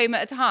 a home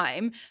at a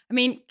time. I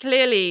mean,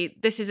 clearly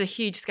this is a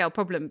huge scale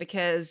problem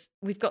because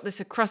we've got this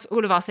across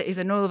all of our cities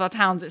and all of our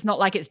towns. It's not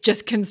like it's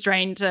just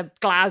constrained to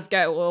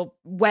Glasgow or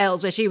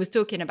Wales, where she was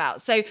talking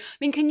about. So, I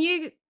mean, can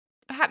you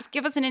perhaps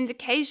give us an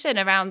indication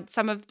around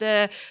some of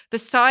the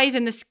size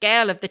and the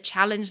scale of the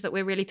challenge that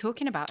we're really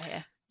talking about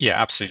here?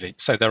 Yeah, absolutely.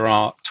 So there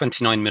are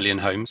 29 million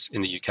homes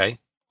in the UK.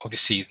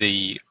 Obviously,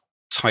 the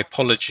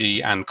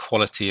typology and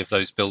quality of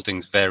those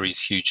buildings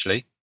varies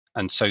hugely.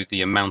 And so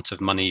the amount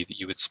of money that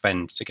you would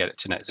spend to get it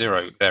to net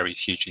zero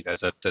varies hugely.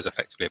 There's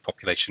effectively a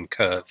population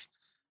curve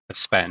of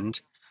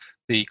spend.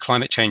 The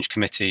Climate Change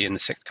Committee in the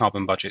 6th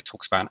Carbon Budget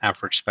talks about an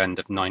average spend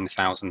of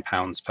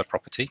 £9,000 per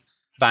property.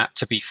 That,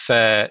 to be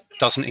fair,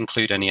 doesn't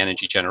include any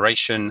energy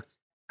generation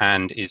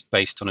and is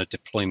based on a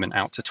deployment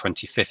out to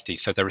 2050.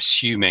 So they're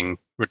assuming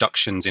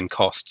reductions in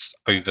costs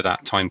over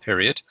that time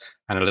period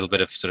and a little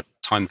bit of sort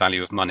of time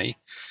value of money.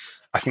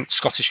 I think the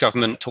Scottish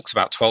Government talks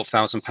about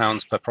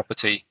 £12,000 per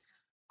property.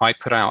 I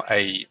put out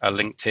a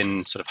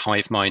LinkedIn sort of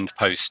hive mind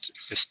post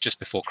just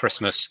before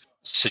Christmas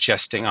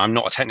suggesting, I'm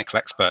not a technical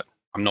expert,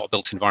 I'm not a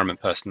built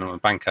environment person, I'm a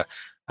banker,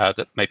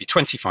 that maybe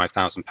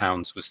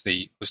 £25,000 was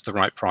the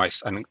right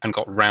price, and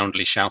got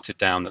roundly shouted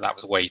down that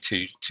was way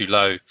too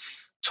low.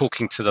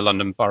 Talking to the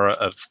London Borough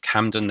of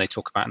Camden, they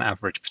talk about an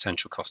average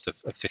potential cost of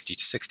 50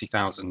 to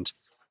 60,000.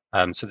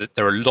 So that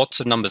there are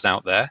lots of numbers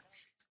out there.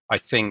 I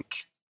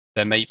think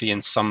there may be in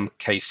some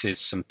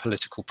cases some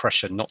political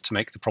pressure not to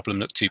make the problem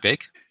look too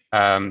big.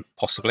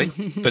 Possibly,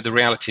 but the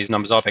reality is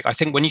numbers are big. I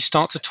think when you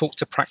start to talk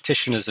to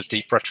practitioners of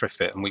deep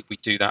retrofit, and we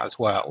do that as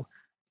well,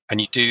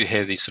 and you do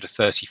hear these sort of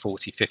 30,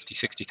 40, 50,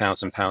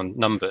 60,000 pound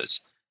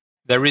numbers,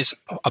 there is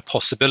a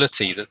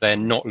possibility that they're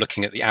not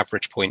looking at the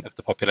average point of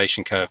the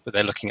population curve, but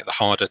they're looking at the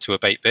harder to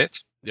abate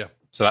bit. Yeah.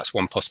 So that's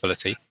one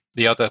possibility.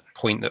 The other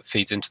point that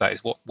feeds into that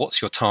is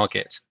what's your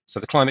target? So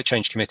the Climate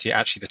Change Committee,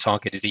 actually the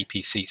target is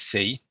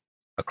EPCC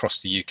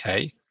across the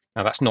UK.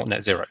 Now that's not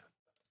net zero.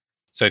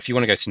 So if you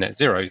want to go to net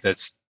zero,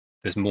 there's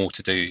more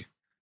to do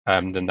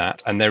than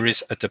that. And there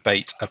is a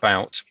debate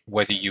about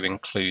whether you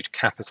include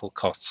capital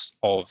costs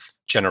of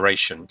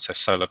generation, so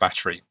solar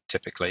battery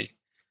typically.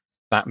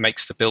 That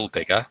makes the bill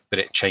bigger, but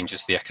it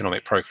changes the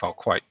economic profile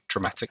quite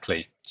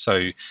dramatically.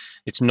 So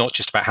it's not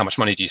just about how much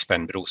money do you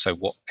spend, but also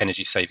what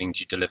energy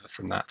savings you deliver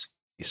from that.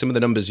 Some of the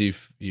numbers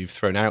you've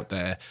thrown out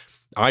there,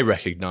 I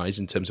recognise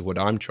in terms of what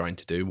I'm trying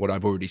to do, what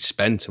I've already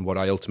spent and what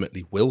I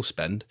ultimately will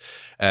spend,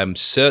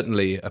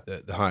 certainly at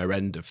the higher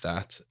end of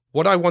that.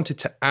 What I wanted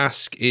to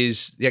ask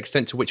is the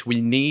extent to which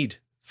we need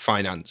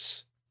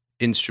finance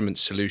instrument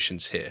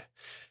solutions here,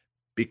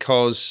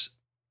 because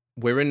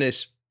we're in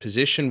this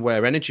position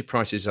where energy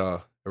prices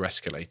are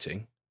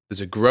escalating.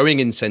 There's a growing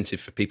incentive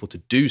for people to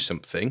do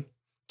something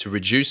to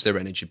reduce their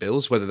energy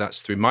bills, whether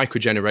that's through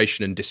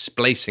microgeneration and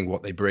displacing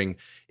what they bring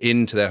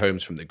into their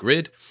homes from the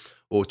grid,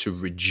 or to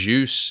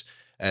reduce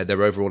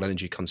their overall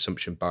energy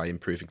consumption by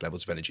improving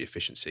levels of energy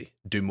efficiency,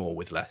 do more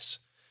with less.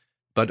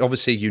 But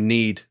obviously you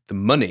need the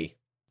money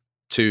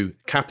to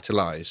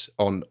capitalize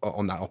on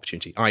that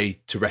opportunity, i.e.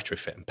 to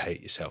retrofit and pay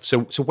it yourself.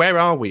 So where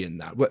are we in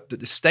that?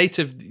 The state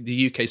of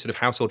the UK sort of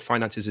household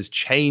finances has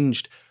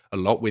changed a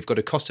lot. We've got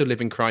a cost of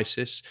living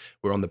crisis.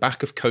 We're on the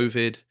back of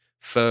COVID,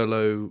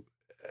 furlough,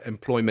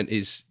 employment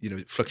is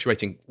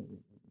fluctuating.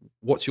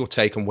 What's your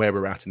take on where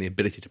we're at and the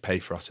ability to pay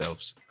for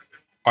ourselves?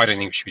 I don't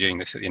think we should be doing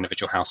this at the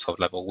individual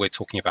household level. We're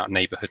talking about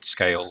neighbourhood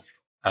scale.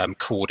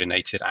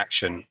 Coordinated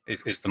action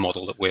is the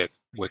model that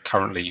we're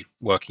currently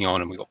working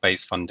on, and we've got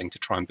BEIS funding to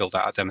try and build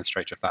out a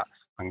demonstrator of that,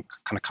 and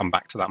kind of come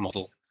back to that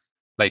model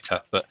later.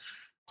 But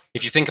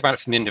if you think about it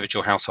from the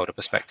individual householder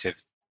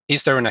perspective,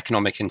 is there an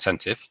economic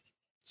incentive?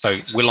 So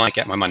will I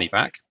get my money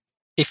back?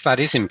 If that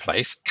is in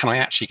place, can I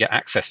actually get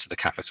access to the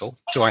capital?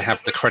 Do I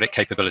have the credit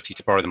capability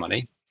to borrow the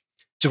money?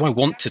 Do I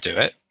want to do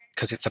it?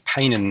 Because it's a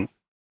pain in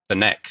the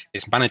neck.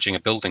 It's managing a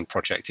building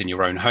project in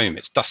your own home.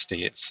 It's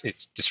dusty,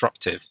 it's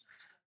disruptive.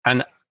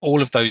 And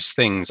all of those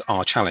things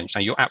are challenged.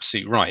 Now, you're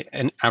absolutely right.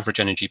 And average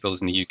energy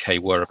bills in the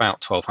UK were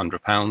about £1,200,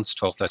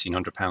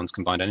 £1,300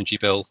 combined energy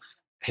bill.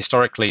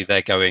 Historically,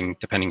 they're going,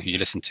 depending who you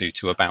listen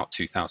to about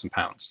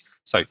 £2,000.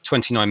 So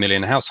 29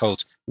 million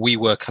households, we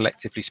were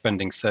collectively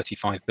spending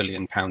 £35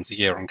 billion a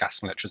year on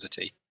gas and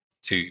electricity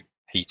to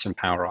heat and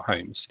power our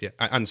homes. Yeah,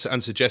 and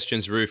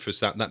suggestions, Rufus,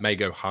 that may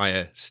go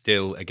higher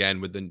still, again,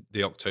 with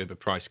the October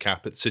price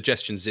cap. But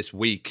suggestions this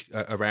week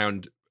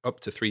around up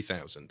to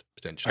 3,000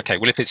 potentially. Okay,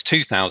 well, if it's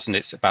 2,000,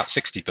 it's about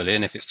 60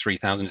 billion. If it's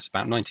 3,000, it's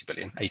about 90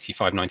 billion,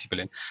 85, 90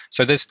 billion.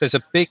 So there's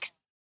a big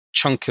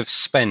chunk of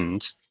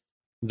spend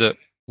that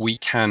we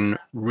can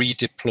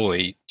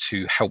redeploy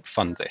to help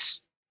fund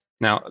this.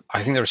 Now,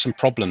 I think there are some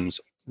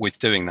problems with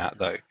doing that,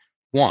 though.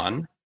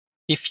 One,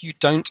 if you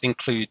don't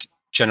include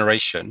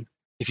generation,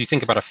 if you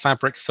think about a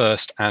fabric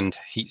first and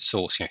heat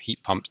source,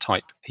 heat pump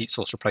type heat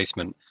source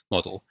replacement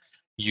model,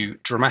 you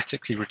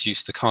dramatically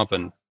reduce the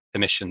carbon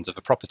emissions of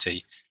a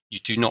property. You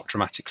do not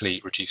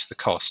dramatically reduce the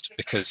cost,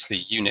 because the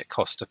unit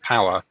cost of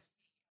power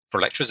for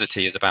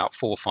electricity is about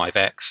 4 or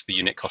 5x the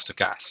unit cost of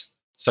gas.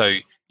 So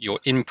your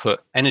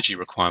input energy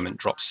requirement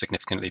drops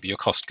significantly, but your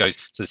cost goes.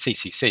 So the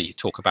CCC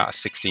talk about a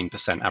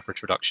 16%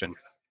 average reduction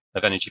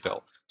of energy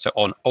bill. So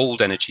on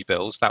old energy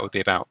bills, that would be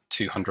about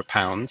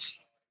 £200.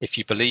 If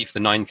you believe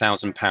the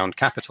 £9,000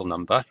 capital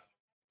number,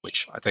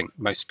 which I think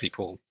most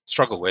people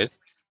struggle with,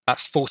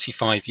 that's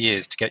 45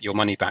 years to get your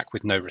money back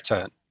with no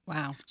return.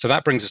 Wow. So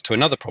that brings us to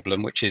another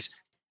problem, which is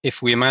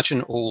if we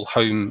imagine all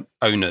home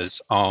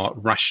owners are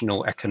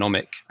rational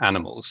economic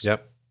animals.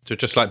 Yep. So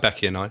just like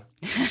Becky and I.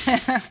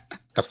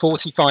 A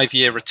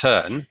 45-year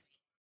return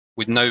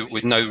with no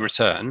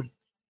return.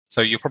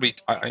 So you'll probably,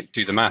 I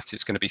do the math,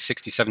 it's going to be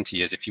 60, 70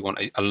 years if you want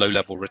a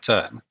low-level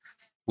return.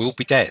 We'll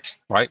be dead,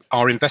 right?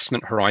 Our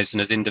investment horizon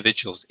as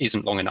individuals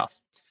isn't long enough.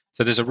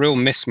 So there's a real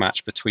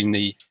mismatch between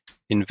the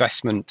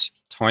investment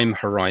time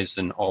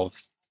horizon of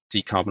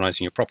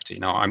decarbonising your property.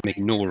 Now, I'm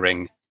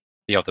ignoring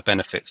the other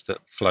benefits that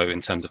flow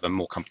in terms of a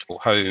more comfortable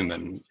home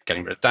and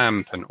getting rid of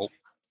damp and or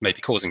maybe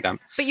causing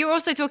damp. But you're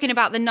also talking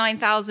about the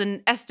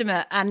 9,000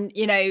 estimate. And,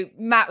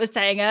 Matt was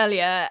saying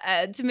earlier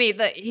to me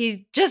that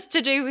he's just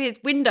to do his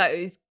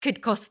windows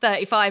could cost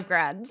 35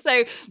 grand.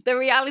 So the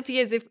reality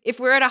is if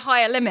we're at a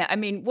higher limit, I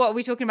mean, what are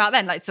we talking about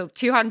then? Like sort of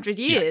 200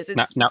 years? Yeah.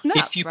 It's now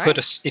nuts,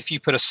 if you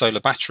put a solar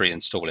battery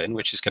install in,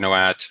 which is going to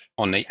add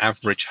on the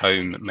average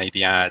home,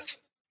 maybe add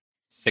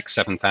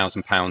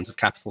 £6,000-7,000 of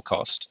capital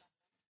cost,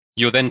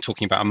 you're then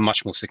talking about a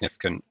much more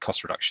significant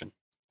cost reduction.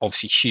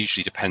 Obviously,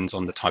 hugely depends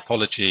on the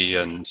typology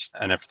and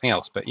everything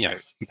else, but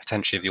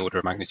potentially of the order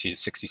of magnitude of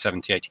 60,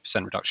 70,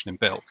 80% reduction in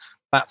bill.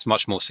 That's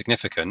much more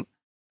significant.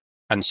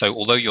 And so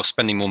although you're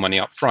spending more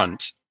money up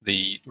front,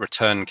 the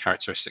return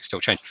characteristics still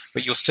change,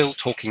 but you're still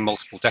talking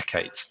multiple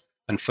decades.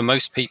 And for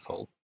most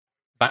people,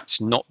 that's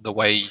not the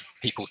way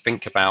people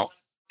think about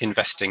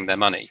investing their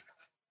money.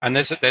 And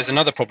there's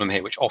another problem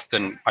here, which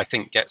often I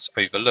think gets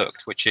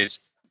overlooked, which is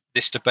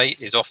this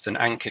debate is often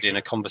anchored in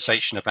a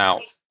conversation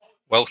about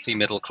wealthy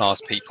middle-class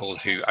people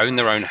who own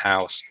their own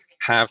house,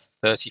 have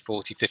 30,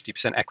 40,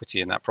 50% equity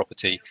in that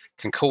property,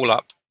 can call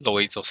up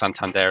Lloyds or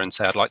Santander and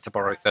say, I'd like to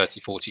borrow 30,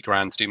 40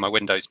 grand to do my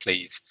windows,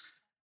 please,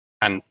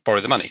 and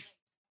borrow the money.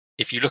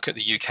 If you look at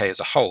the UK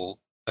as a whole,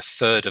 a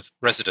third of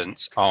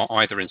residents are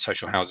either in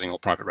social housing or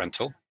private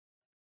rental.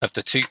 Of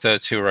the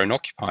 2/3 who are own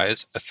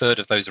occupiers, a third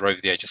of those are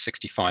over the age of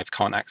 65,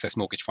 can't access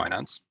mortgage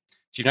finance.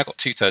 So you've now got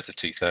 2/3 of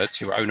 2/3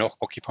 who are own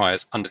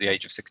occupiers under the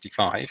age of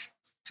 65. So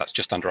that's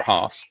just under a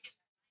half.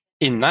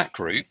 In that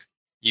group,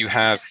 you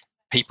have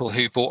people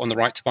who bought on the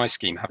right to buy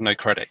scheme, have no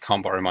credit,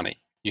 can't borrow money.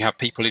 You have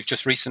people who've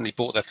just recently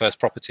bought their first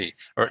property,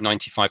 are at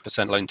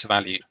 95% loan to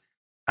value,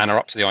 and are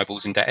up to the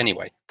eyeballs in debt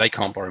anyway. They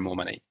can't borrow more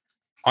money.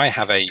 I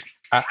have a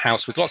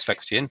house with lots of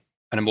equity in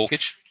and a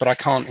mortgage, but I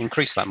can't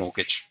increase that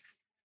mortgage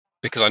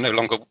because I no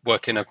longer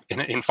work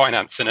in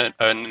finance and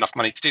earn enough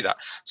money to do that.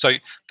 So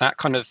that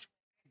kind of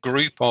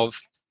group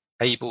of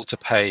able to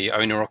pay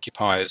owner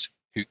occupiers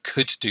who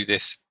could do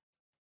this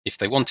if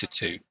they wanted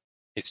to,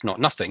 it's not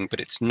nothing, but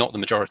it's not the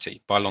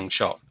majority by a long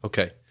shot.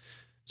 Okay.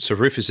 So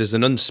Rufus, there's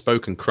an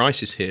unspoken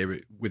crisis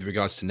here with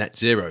regards to net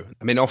zero.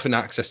 I mean, often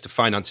access to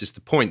finance is the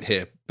point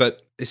here,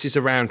 but this is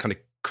around kind of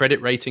credit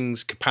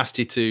ratings,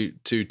 capacity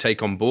to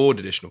take on board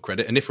additional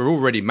credit. And if we're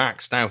already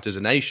maxed out as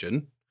a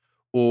nation,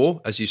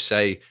 or as you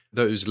say,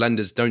 those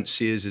lenders don't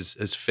see us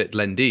as fit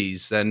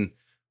lendees, then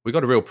we've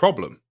got a real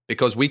problem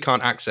because we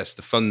can't access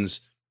the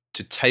funds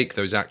to take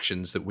those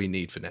actions that we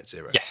need for net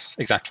zero. Yes,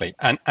 exactly.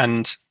 And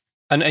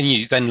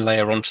you then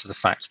layer onto the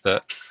fact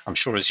that I'm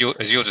sure as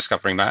you're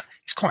discovering, Matt,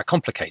 it's quite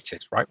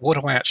complicated, right? What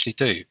do I actually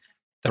do?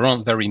 There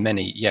aren't very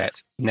many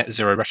yet net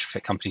zero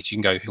retrofit companies you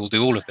can go who will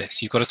do all of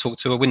this. You've got to talk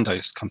to a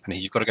Windows company.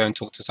 You've got to go and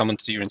talk to someone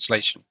to do your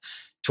installation.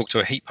 Talk to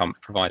a heat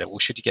pump provider. Well,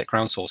 should you get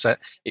ground source?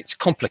 It's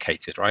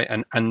complicated, right?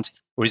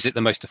 Or is it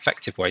the most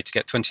effective way to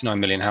get 29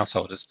 million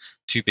householders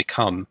to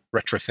become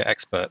retrofit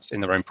experts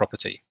in their own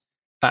property?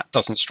 That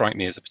doesn't strike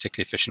me as a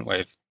particularly efficient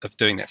way of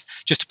doing this.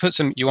 Just to put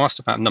you asked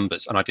about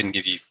numbers, and I didn't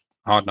give you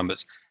hard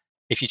numbers.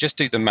 If you just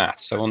do the math,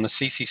 so on the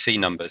CCC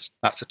numbers,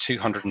 that's a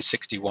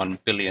 £261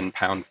 billion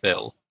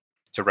bill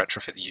to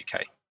retrofit the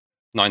UK,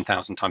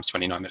 9,000 times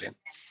 29 million.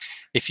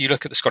 If you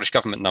look at the Scottish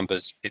Government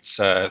numbers, it's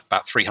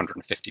about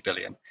 350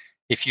 billion.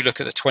 If you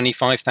look at the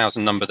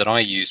 25,000 number that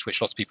I used,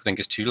 which lots of people think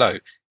is too low,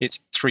 it's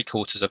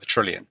 £750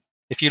 billion.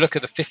 If you look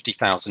at the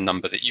 50,000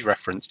 number that you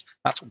referenced,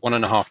 that's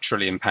 £1.5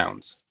 trillion.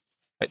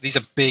 These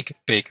are big,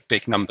 big,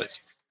 big numbers.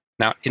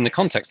 Now, in the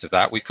context of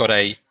that, we've got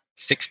a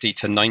 60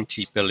 to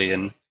 90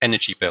 billion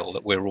energy bill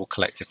that we're all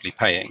collectively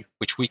paying,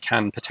 which we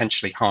can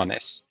potentially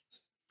harness.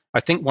 I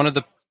think one of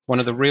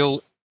the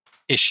real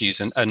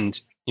issues, and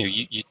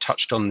you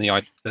touched on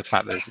the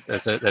fact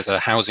that there's a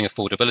housing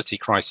affordability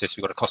crisis,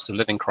 we've got a cost of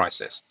living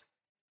crisis.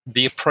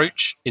 The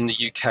approach in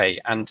the UK,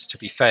 and to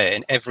be fair,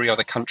 in every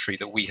other country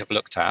that we have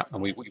looked at,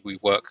 and we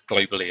work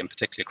globally and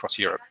particularly across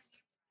Europe,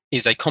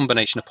 is a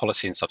combination of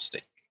policy and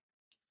subsidy.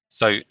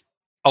 So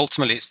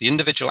ultimately, it's the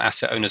individual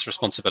asset owner's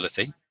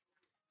responsibility,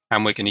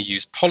 and we're going to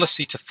use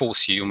policy to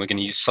force you, and we're going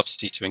to use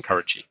subsidy to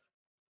encourage you.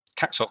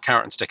 Sort of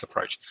carrot and stick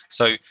approach.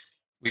 So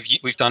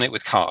we've done it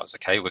with cars.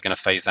 Okay, we're going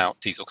to phase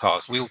out diesel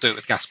cars. We'll do it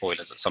with gas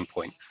boilers at some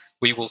point.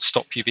 We will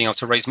stop you being able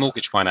to raise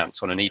mortgage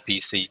finance on an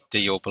EPC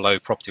D or below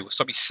property. We'll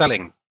stop you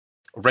selling,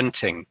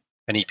 renting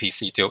an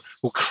EPC deal.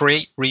 We'll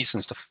create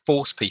reasons to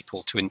force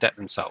people to indebt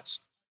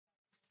themselves.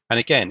 And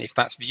again, if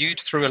that's viewed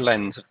through a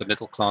lens of the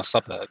middle class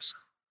suburbs,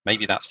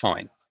 maybe that's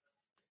fine.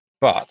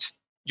 But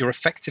you're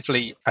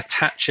effectively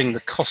attaching the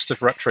cost of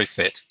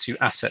retrofit to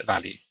asset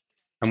value.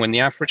 And when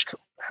the average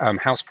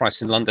house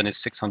price in London is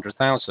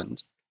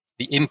 600,000,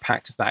 the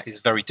impact of that is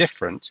very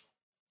different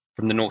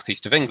from the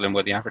northeast of England,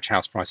 where the average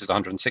house price is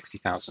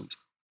 160,000.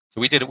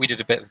 So we did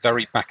a bit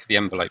very back of the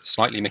envelope,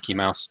 slightly Mickey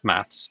Mouse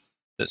maths,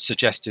 that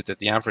suggested that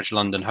the average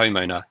London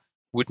homeowner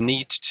would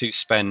need to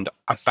spend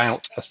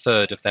about a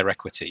third of their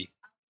equity,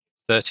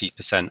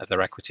 30% of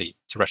their equity,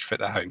 to retrofit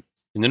their home.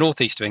 In the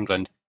northeast of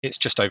England, it's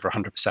just over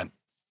 100%.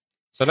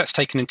 So let's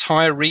take an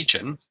entire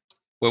region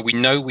where we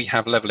know we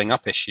have levelling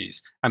up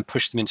issues and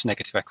push them into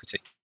negative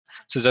equity.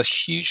 So there's a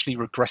hugely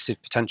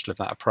regressive potential of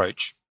that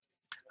approach.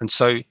 And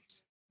so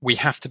we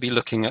have to be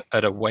looking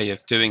at a way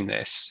of doing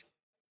this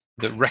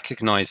that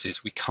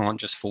recognises we can't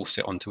just force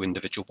it onto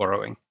individual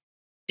borrowing.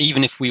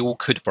 Even if we all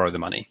could borrow the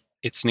money,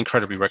 it's an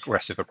incredibly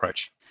regressive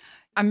approach.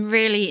 I'm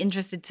really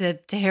interested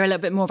to hear a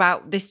little bit more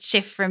about this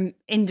shift from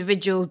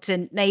individual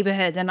to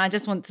neighbourhood. And I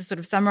just want to sort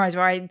of summarise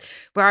where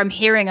I'm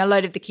hearing a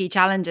load of the key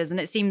challenges. And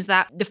it seems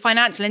that the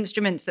financial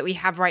instruments that we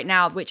have right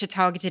now, which are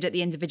targeted at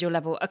the individual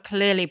level, are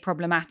clearly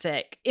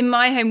problematic. In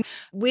my home,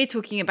 we're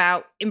talking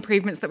about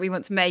improvements that we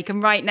want to make.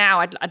 And right now,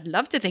 I'd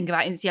love to think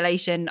about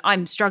insulation.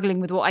 I'm struggling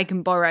with what I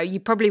can borrow.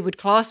 You probably would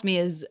class me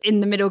as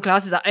in the middle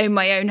classes. I own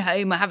my own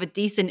home. I have a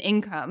decent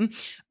income.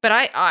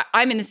 But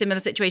I'm in a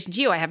similar situation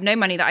to you. I have no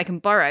money that I can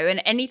borrow.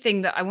 And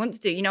anything that I want to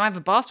do, I have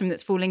a bathroom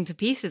that's falling to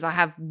pieces. I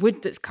have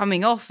wood that's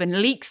coming off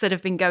and leaks that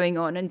have been going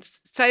on. And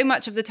so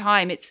much of the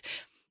time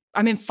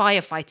I'm in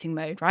firefighting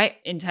mode, right?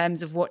 In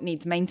terms of what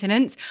needs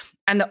maintenance.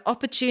 And the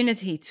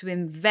opportunity to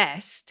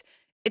invest,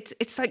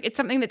 it's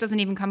something that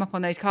doesn't even come up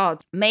on those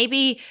cards.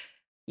 Maybe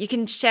you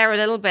can share a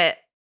little bit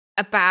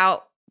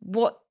about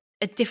what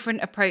a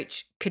different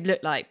approach could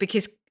look like,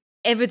 because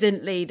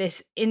evidently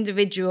this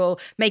individual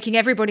making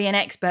everybody an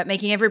expert,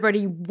 making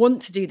everybody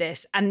want to do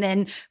this, and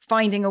then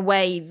finding a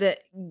way that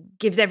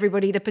gives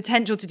everybody the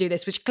potential to do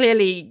this, which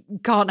clearly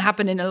can't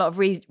happen in a lot of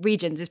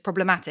regions, is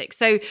problematic.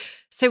 So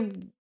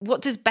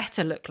what does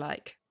better look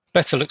like?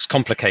 Better looks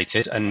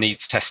complicated and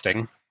needs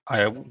testing.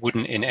 I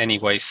wouldn't in any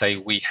way say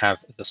we have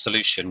the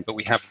solution, but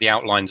we have the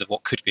outlines of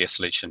what could be a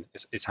solution,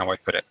 is how I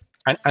put it.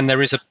 And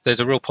there's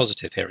a real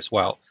positive here as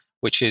well,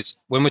 which is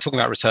when we're talking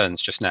about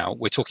returns just now,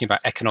 we're talking about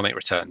economic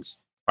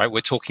returns, right?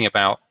 We're talking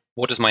about,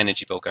 what does my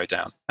energy bill go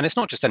down? And it's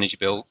not just energy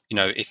bill.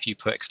 If you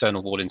put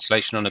external wall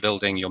insulation on a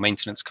building, your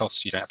maintenance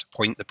costs, you don't have to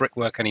point the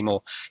brickwork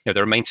anymore.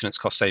 There are maintenance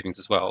cost savings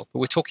as well. But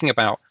we're talking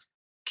about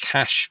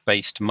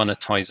cash-based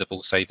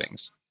monetizable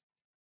savings.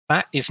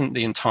 That isn't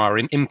the entire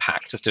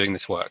impact of doing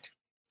this work.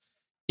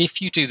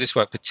 If you do this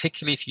work,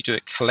 particularly if you do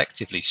it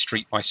collectively,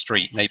 street by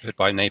street, neighborhood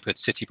by neighborhood,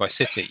 city by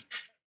city,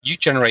 you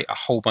generate a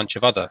whole bunch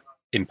of other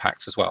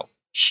impacts as well.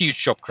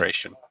 Huge job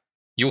creation.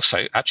 You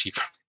also, actually,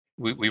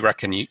 we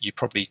reckon you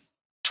probably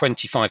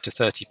 25 to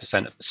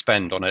 30% of the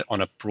spend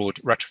on a broad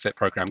retrofit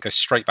program goes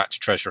straight back to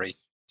Treasury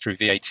through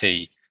VAT,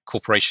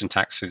 corporation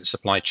tax through the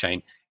supply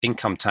chain,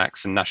 income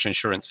tax and national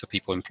insurance for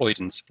people employed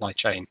in the supply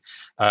chain,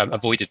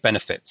 avoided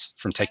benefits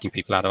from taking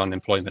people out of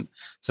unemployment.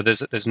 So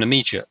there's an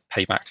immediate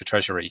payback to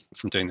Treasury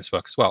from doing this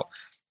work as well.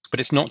 But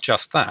it's not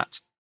just that.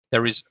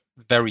 There is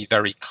very,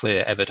 very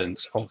clear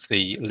evidence of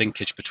the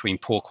linkage between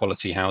poor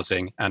quality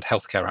housing and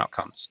healthcare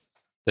outcomes.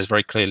 There's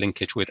very clear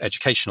linkage with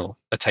educational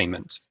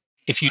attainment.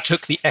 If you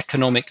took the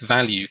economic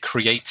value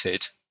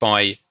created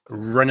by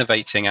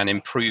renovating and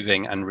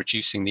improving and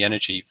reducing the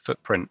energy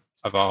footprint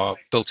of our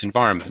built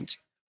environment,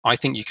 I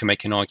think you can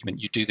make an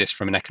argument you do this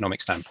from an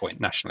economic standpoint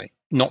nationally,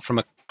 not from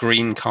a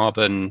green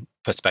carbon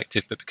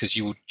perspective, but because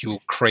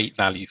you'll create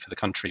value for the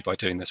country by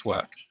doing this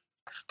work.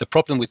 The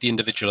problem with the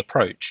individual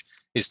approach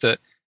is that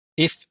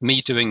if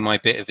me doing my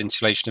bit of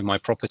insulation of my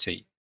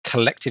property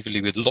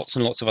collectively with lots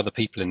and lots of other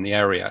people in the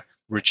area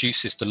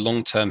reduces the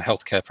long-term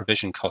healthcare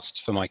provision costs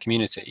for my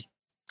community,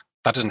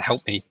 that doesn't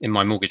help me in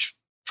my mortgage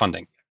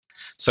funding.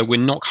 So we're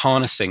not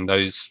harnessing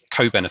those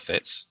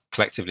co-benefits,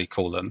 collectively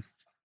call them,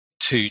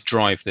 to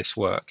drive this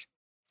work.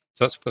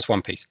 So that's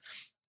one piece.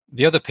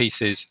 The other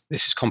piece is,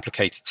 this is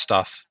complicated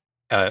stuff,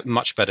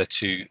 much better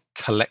to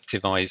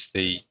collectivize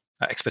the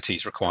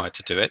expertise required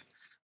to do it.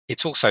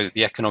 It's also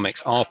the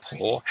economics are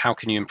poor. How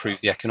can you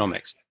improve the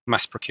economics?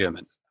 Mass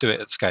procurement, do it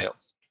at scale.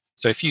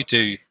 So if you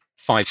do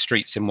 5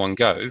 streets in one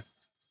go,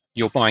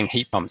 you're buying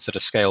heat pumps at a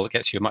scale that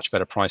gets you a much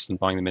better price than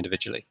buying them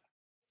individually.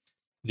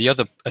 The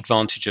other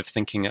advantage of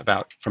thinking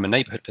about from a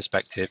neighborhood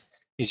perspective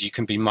is you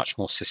can be much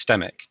more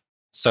systemic.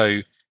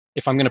 So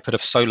if I'm going to put a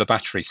solar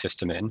battery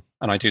system in,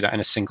 and I do that in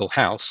a single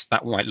house,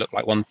 that might look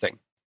like one thing.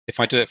 If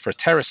I do it for a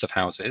terrace of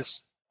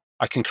houses,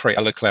 I can create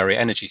a local area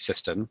energy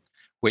system,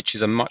 which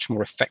is a much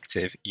more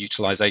effective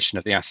utilization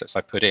of the assets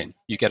I put in.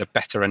 You get a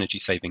better energy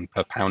saving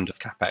per pound of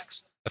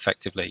capex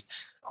effectively.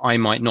 I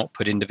might not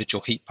put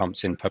individual heat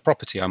pumps in per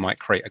property. I might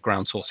create a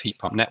ground source heat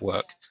pump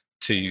network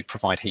to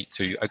provide heat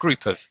to a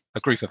group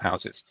of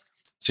houses.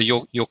 So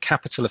your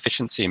capital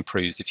efficiency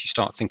improves if you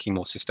start thinking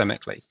more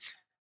systemically.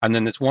 And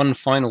then there's one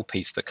final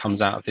piece that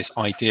comes out of this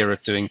idea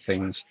of doing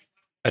things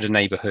at a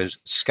neighborhood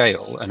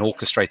scale and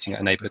orchestrating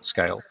at a neighborhood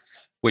scale,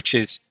 which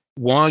is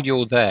while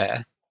you're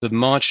there, the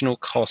marginal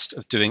cost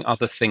of doing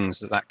other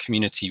things that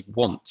community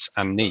wants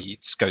and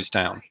needs goes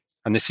down.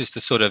 And this is the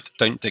sort of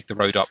don't dig the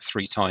road up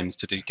 3 times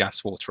to do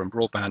gas, water, and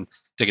broadband.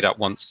 Dig it up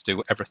once to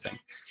do everything.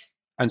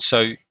 And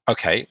so,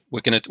 okay,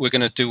 we're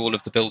gonna do all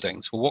of the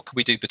buildings. Well, what could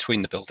we do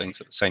between the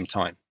buildings at the same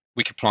time?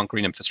 We could plant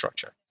green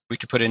infrastructure. We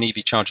could put in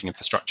EV charging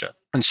infrastructure.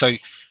 And so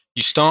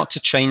you start to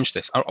change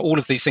this. All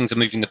of these things are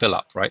moving the bill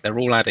up, right? They're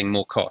all adding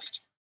more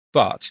cost.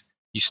 But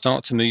you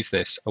start to move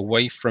this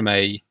away from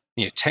a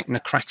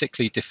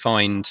technocratically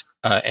defined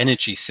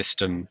energy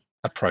system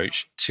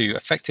approach to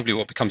effectively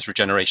what becomes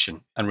regeneration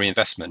and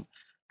reinvestment.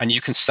 And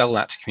you can sell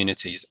that to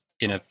communities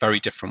in a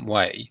very different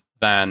way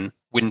than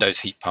windows,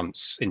 heat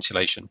pumps,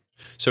 insulation.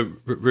 So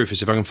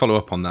Rufus, if I can follow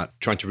up on that,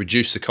 trying to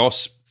reduce the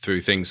costs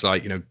through things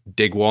like,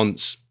 dig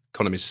once,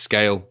 economies of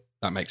scale,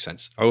 that makes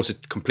sense. I also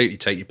completely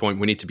take your point.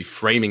 We need to be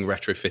framing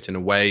retrofit in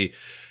a way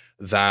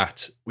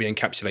that we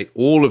encapsulate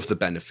all of the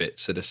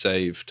benefits that are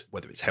saved,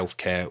 whether it's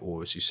healthcare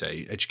or, as you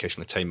say,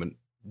 educational attainment,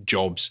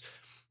 jobs.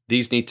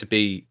 These need to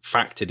be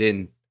factored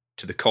in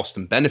to the cost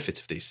and benefit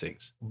of these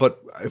things.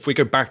 But if we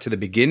go back to the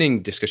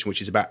beginning discussion,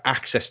 which is about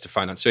access to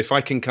finance, so if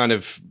I can kind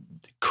of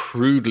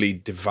crudely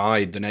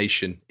divide the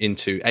nation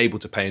into able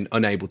to pay and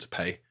unable to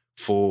pay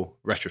for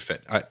retrofit,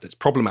 that's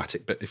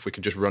problematic, but if we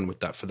could just run with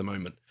that for the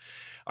moment.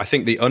 I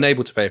think the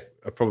unable to pay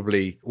are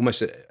probably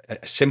almost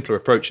a simpler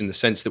approach in the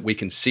sense that we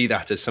can see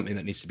that as something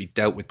that needs to be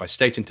dealt with by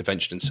state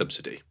intervention and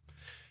subsidy.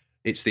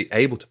 It's the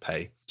able to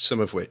pay, some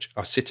of which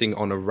are sitting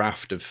on a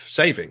raft of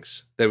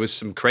savings. There was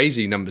some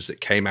crazy numbers that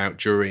came out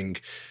during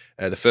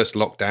the first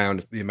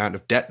lockdown, the amount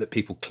of debt that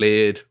people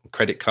cleared,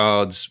 credit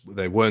cards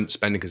they weren't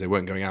spending because they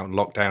weren't going out on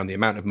lockdown, the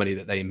amount of money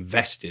that they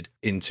invested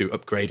into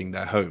upgrading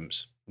their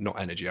homes, not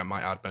energy, I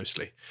might add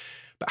mostly.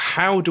 But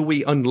how do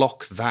we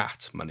unlock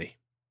that money?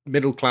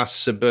 Middle-class,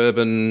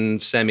 suburban,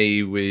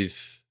 semi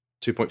with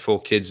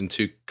 2.4 kids and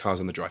 2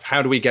 cars on the drive.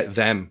 How do we get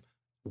them?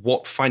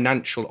 What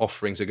financial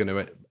offerings are going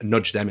to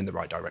nudge them in the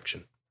right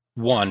direction?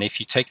 One,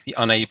 if you take the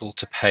unable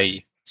to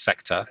pay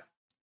sector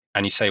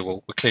and you say,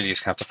 well, we're clearly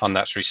just going to have to fund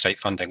that through state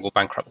funding, we'll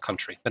bankrupt the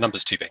country. The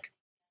number's too big.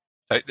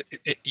 So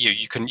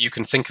you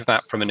can think of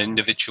that from an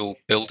individual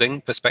building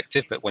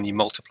perspective, but when you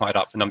multiply it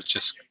up, the numbers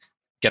just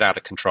get out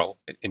of control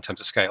in terms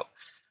of scale.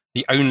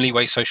 The only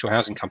way social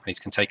housing companies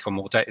can take on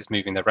more debt is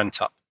moving their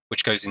rent up,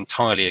 which goes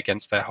entirely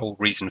against their whole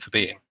reason for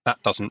being.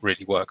 That doesn't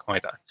really work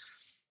either.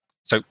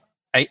 So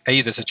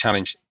there's a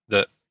challenge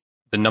that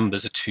the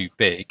numbers are too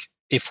big.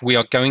 If we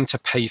are going to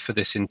pay for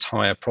this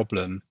entire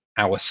problem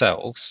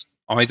ourselves,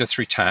 either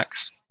through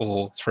tax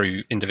or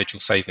through individual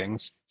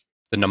savings,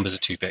 the numbers are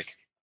too big.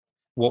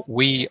 What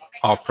we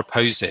are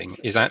proposing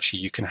is actually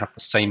you can have the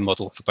same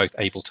model for both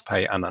able to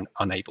pay and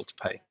unable to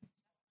pay.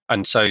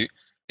 And so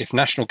if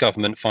national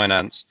government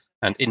finance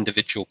and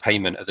individual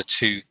payment are the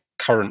 2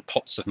 current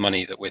pots of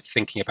money that we're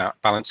thinking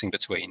about balancing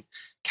between,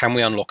 can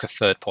we unlock a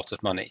third pot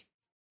of money?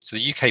 So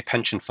the UK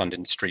pension fund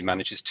industry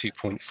manages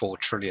 £2.4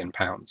 trillion.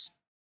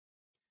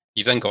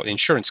 You've then got the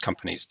insurance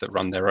companies that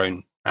run their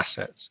own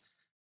assets.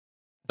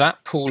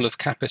 That pool of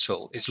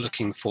capital is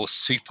looking for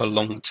super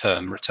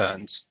long-term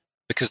returns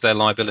because their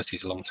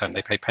liabilities are long-term.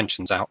 They pay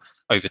pensions out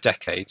over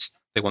decades.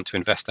 They want to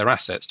invest their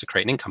assets to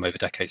create an income over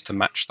decades to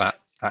match that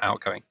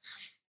outgoing.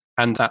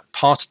 And that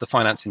part of the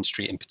finance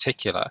industry in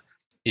particular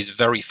is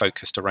very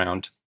focused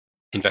around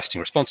investing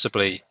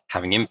responsibly,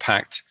 having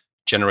impact,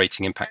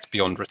 generating impact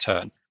beyond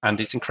return, and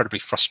is incredibly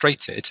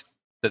frustrated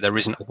that there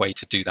isn't a way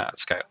to do that at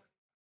scale.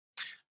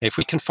 If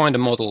we can find a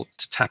model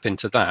to tap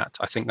into that,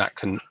 I think that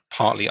can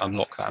partly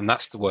unlock that, and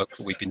that's the work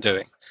that we've been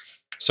doing.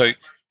 So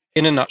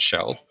in a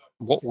nutshell,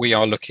 what we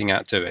are looking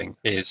at doing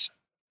is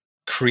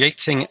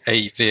creating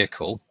a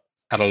vehicle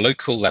at a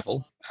local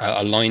level,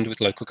 aligned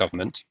with local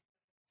government,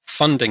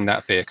 funding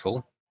that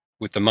vehicle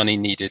with the money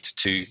needed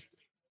to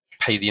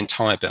pay the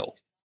entire bill.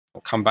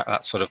 We'll come back to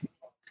that sort of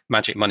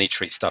magic money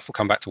tree stuff. We'll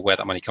come back to where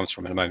that money comes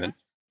from in a moment.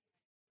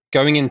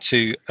 Going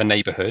into a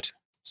neighborhood,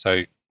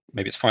 so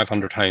maybe it's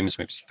 500 homes,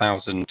 maybe it's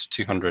 1,000,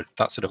 200,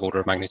 that sort of order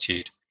of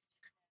magnitude.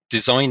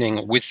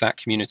 Designing with that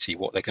community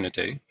what they're going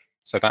to do.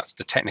 So that's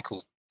the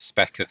technical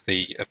spec of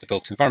the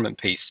built environment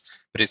piece,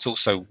 but it's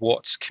also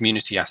what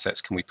community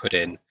assets can we put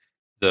in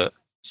that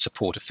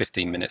support a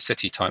 15-minute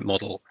city type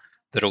model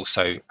that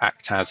also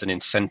act as an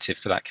incentive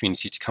for that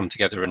community to come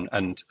together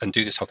and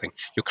do this whole thing.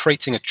 You're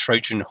creating a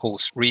Trojan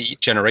horse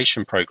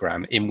regeneration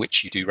program in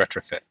which you do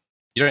retrofit.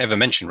 You don't ever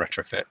mention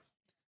retrofit.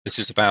 This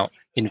is about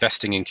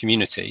investing in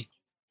community.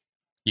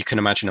 You can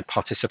imagine a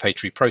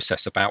participatory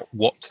process about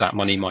what that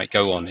money might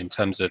go on in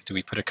terms of, do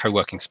we put a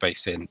co-working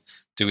space in?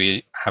 Do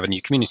we have a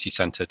new community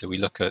centre? Do we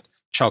look at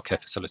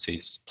childcare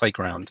facilities,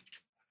 playground,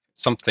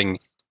 something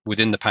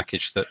within the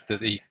package that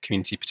the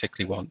community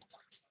particularly want?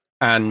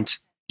 And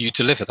you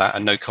deliver that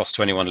at no cost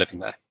to anyone living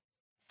there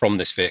from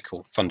this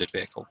vehicle, funded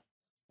vehicle.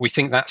 We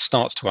think that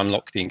starts to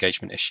unlock the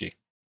engagement issue.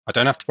 I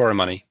don't have to borrow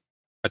money.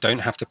 I don't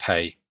have to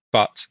pay,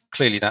 but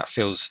clearly that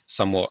feels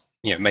somewhat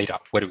made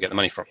up. Where do we get the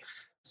money from?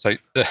 So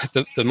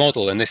the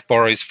model, and this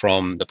borrows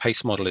from the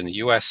PACE model in the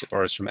US, it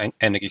borrows from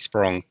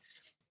Energiesprong,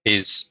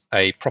 is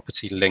a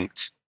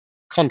property-linked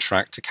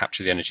contract to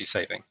capture the energy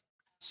saving.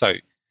 So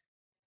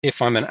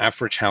if I'm an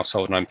average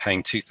household and I'm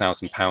paying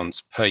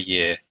 £2,000 per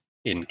year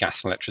in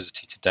gas and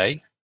electricity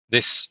today,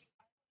 this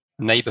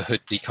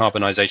neighbourhood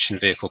decarbonisation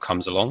vehicle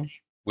comes along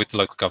with the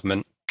local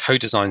government,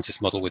 co-designs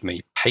this model with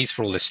me, pays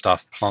for all this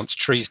stuff, plants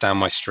trees down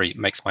my street,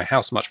 makes my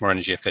house much more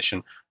energy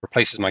efficient,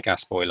 replaces my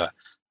gas boiler,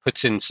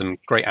 puts in some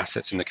great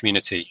assets in the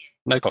community,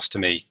 no cost to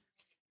me.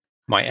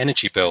 My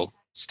energy bill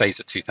stays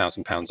at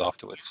 £2,000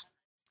 afterwards.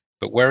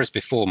 But whereas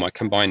before my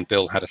combined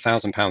bill had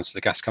 £1,000 to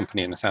the gas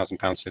company and £1,000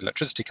 to the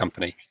electricity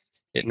company,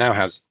 it now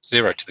has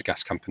zero to the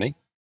gas company.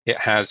 It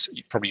has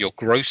probably your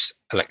gross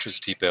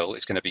electricity bill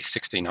is going to be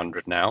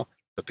 £1,600 now,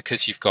 but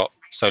because you've got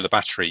solar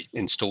battery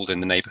installed in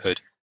the neighbourhood,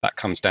 that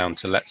comes down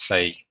to, let's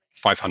say,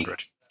 £500,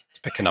 to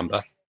pick a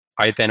number.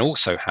 I then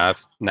also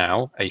have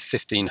now a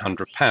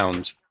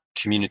 £1,500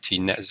 community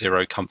net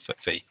zero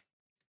comfort fee.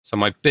 So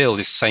my bill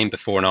is same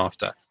before and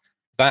after.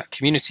 That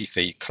community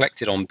fee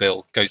collected on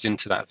bill goes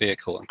into that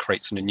vehicle and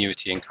creates an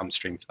annuity income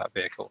stream for that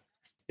vehicle.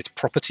 It's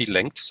property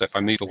linked, so if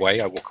I move away,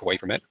 I walk away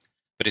from it,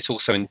 but it's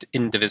also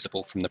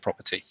indivisible from the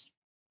property.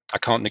 I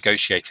can't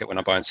negotiate it when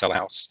I buy and sell a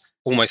house,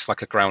 almost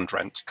like a ground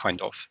rent,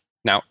 kind of.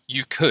 Now,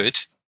 you could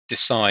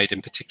decide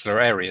in particular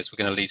areas,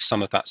 we're going to leave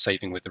some of that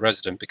saving with the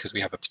resident because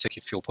we have a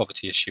particular fuel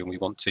poverty issue and we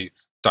want to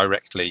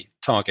directly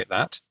target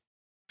that.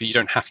 But you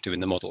don't have to in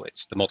the model.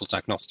 The model's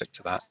agnostic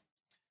to that.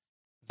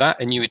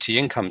 That annuity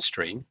income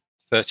stream,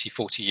 30,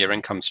 40-year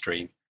income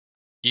stream,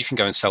 you can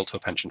go and sell to a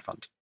pension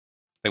fund.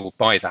 They will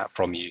buy that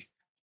from you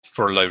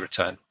for a low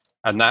return.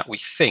 And that, we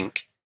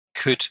think,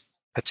 could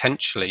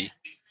potentially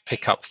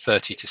pick up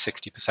 30 to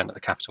 60% of the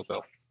capital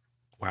bill.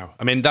 Wow.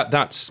 I mean,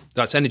 that's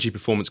energy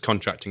performance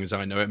contracting as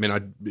I know it. I mean, I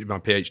did my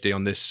PhD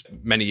on this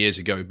many years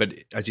ago, but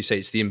as you say,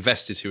 it's the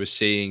investors who are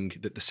seeing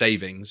the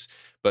savings.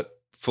 But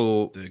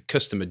for the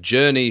customer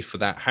journey for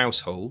that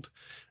household,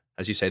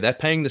 as you say, they're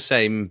paying the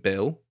same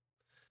bill,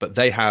 but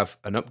they have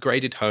an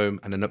upgraded home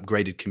and an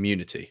upgraded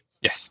community.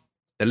 Yes.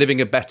 They're living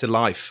a better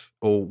life,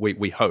 or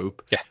we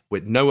hope,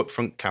 with no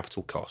upfront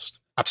capital cost.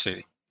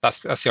 Absolutely.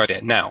 That's the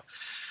idea. Now,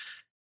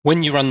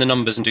 when you run the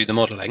numbers and do the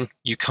modelling,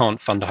 you can't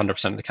fund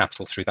 100% of the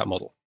capital through that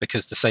model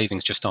because the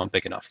savings just aren't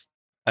big enough.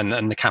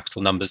 And the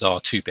capital numbers are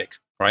too big,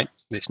 right?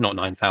 It's not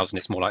 9,000,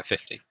 it's more like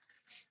 50.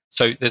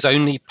 So there's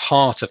only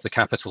part of the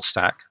capital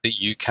stack that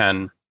you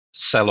can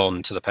sell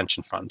on to the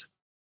pension fund.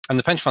 And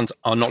the pension funds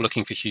are not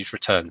looking for huge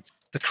returns.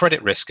 The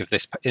credit risk of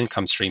this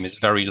income stream is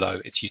very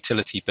low. It's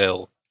utility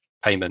bill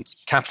payments.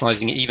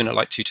 Capitalising even at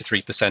like 2 to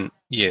 3%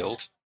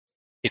 yield,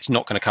 it's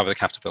not going to cover the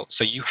capital bill.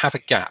 So you have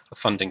a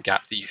funding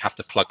gap that you have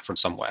to plug from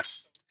somewhere.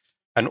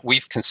 And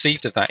we've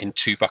conceived of that in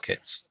two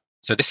buckets.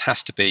 So this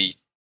has to be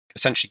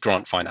essentially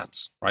grant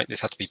finance, right?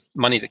 This has to be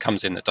money that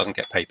comes in that doesn't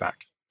get paid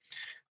back.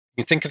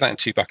 You can think of that in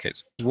two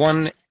buckets.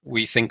 One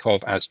we think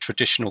of as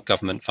traditional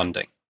government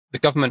funding. The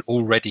government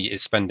already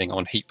is spending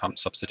on heat pump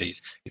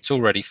subsidies. It's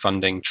already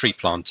funding tree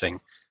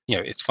planting.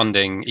 It's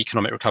funding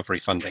economic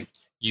recovery funding.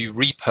 You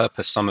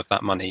repurpose some of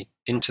that money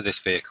into this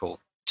vehicle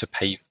to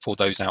pay for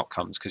those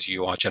outcomes because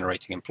you are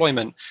generating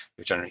employment,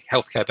 you're generating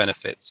healthcare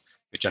benefits,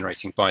 you're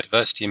generating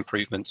biodiversity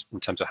improvements in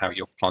terms of how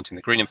you're planting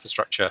the green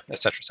infrastructure, et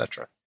cetera, et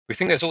cetera. We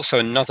think there's also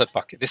another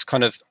bucket. This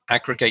kind of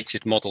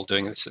aggregated model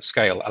doing this at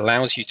scale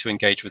allows you to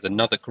engage with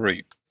another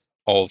group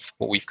of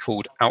what we've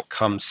called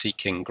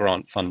outcome-seeking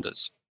grant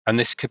funders. And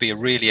this could be a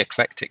really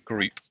eclectic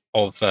group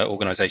of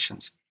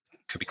organizations. It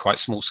could be quite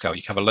small scale.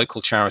 You can have a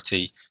local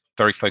charity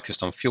very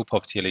focused on fuel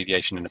poverty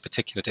alleviation in a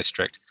particular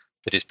district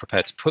that is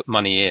prepared to put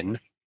money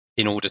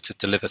in order to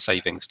deliver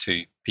savings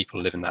to people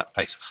who live in that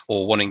place,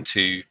 or wanting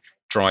to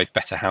drive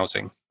better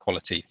housing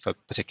quality for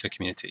particular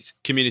communities.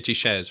 Community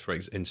shares, for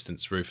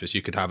instance, Rufus,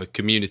 you could have a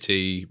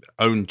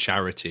community-owned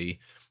charity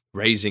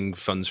raising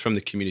funds from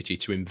the community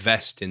to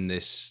invest in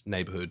this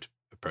neighbourhood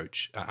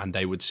approach, and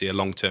they would see a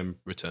long-term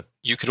return.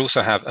 You could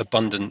also have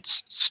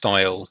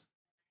abundance-style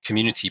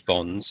community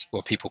bonds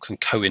where people can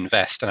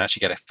co-invest and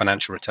actually get a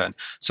financial return.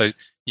 So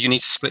you need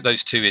to split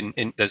those two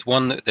in there's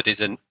one that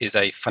is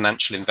a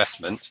financial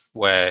investment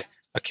where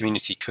a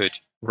community could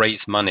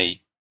raise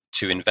money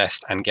to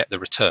invest and get the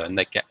return.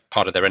 They get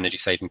part of their energy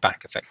saving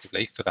back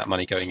effectively for that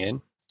money going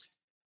in.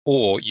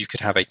 Or you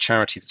could have a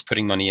charity that's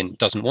putting money in,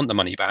 doesn't want the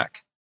money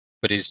back,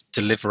 but is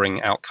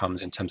delivering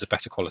outcomes in terms of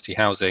better quality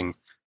housing,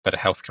 better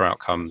healthcare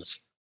outcomes,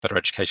 better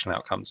educational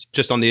outcomes.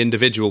 Just on the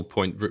individual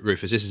point,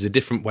 Rufus, this is a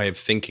different way of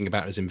thinking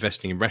about as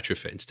investing in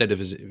retrofit. Instead of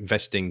as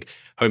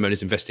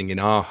homeowners investing in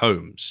our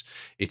homes,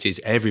 it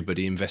is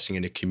everybody investing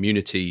in a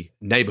community,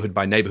 neighborhood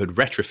by neighborhood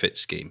retrofit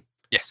scheme.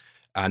 Yes.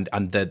 And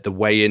the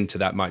way into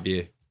that might be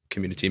a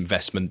community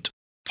investment.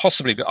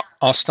 Possibly, but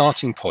our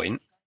starting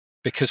point,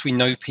 because we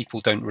know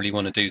people don't really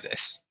want to do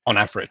this on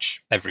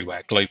average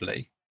everywhere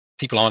globally,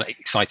 people aren't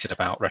excited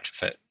about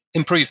retrofit.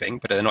 Improving,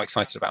 but they're not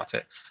excited about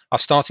it. Our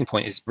starting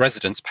point is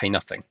residents pay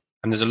nothing.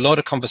 And there's a lot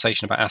of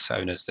conversation about asset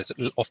owners. There's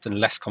often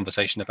less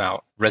conversation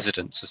about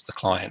residents as the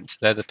client.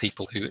 They're the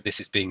people who this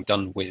is being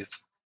done with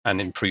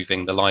and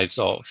improving the lives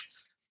of.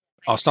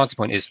 Our starting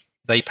point is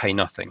they pay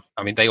nothing.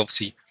 I mean, they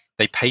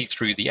pay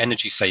through the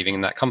energy saving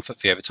and that comfort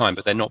fee over time,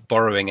 but they're not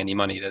borrowing any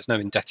money. There's no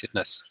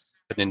indebtedness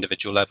at an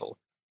individual level.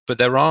 But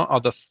there are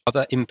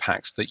other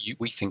impacts that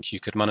we think you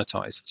could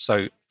monetize.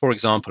 So, for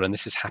example, and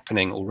this is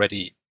happening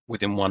already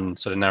within one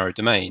sort of narrow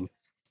domain,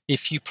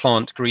 if you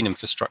plant green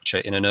infrastructure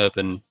in an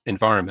urban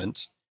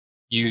environment,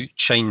 you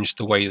change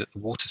the way that the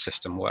water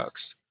system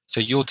works.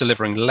 So you're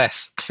delivering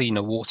less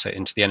cleaner water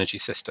into the energy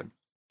system.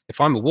 If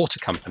I'm a water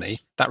company,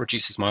 that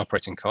reduces my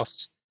operating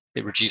costs.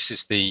 It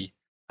reduces the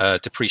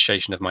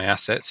depreciation of my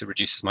assets. It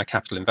reduces my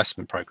capital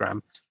investment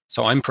program.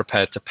 So I'm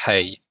prepared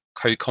to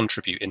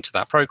co-contribute into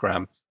that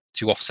program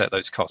to offset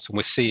those costs. And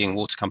we're seeing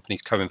water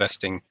companies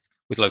co-investing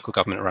with local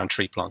government around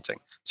tree planting.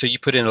 So you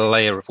put in a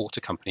layer of water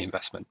company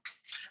investment.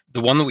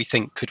 The one that we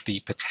think could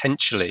be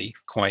potentially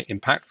quite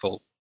impactful,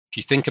 if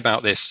you think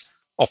about this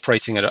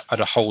operating at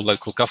a whole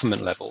local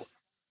government level,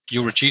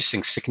 you're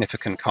reducing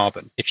significant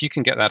carbon. If you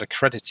can get that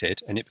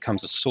accredited and it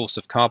becomes a source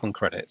of carbon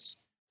credits,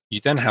 you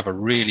then have a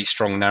really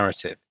strong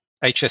narrative.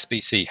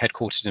 HSBC,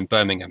 headquartered in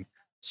Birmingham,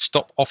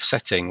 stop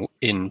offsetting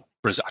in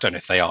Brazil. I don't know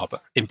if they are,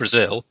 but in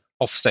Brazil,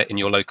 offset in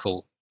your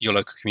local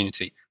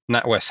community.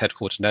 NatWest,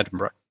 headquartered in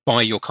Edinburgh,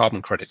 buy your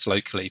carbon credits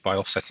locally by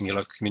offsetting your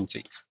local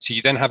community. So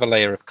you then have a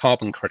layer of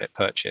carbon credit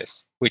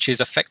purchase, which is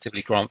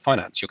effectively grant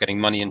finance. You're getting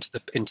money into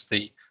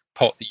the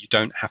pot that you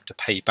don't have to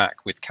pay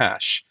back with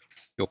cash.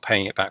 You're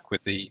paying it back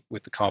with the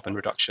carbon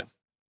reduction.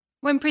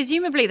 When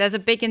presumably there's a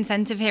big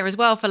incentive here as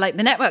well for like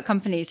the network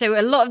companies. So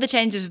a lot of the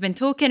changes we've been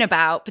talking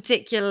about,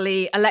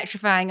 particularly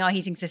electrifying our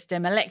heating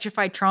system,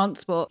 electrified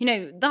transport,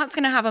 that's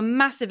going to have a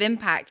massive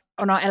impact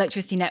on our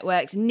electricity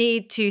networks,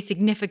 need to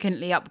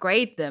significantly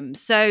upgrade them.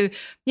 So,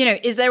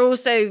 is there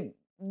also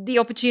the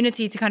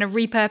opportunity to kind of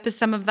repurpose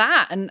some of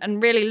that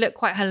and really look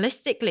quite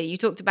holistically? You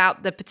talked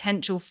about the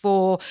potential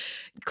for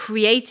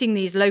creating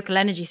these local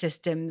energy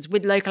systems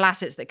with local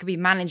assets that could be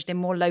managed in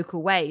more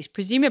local ways.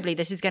 Presumably,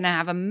 this is going to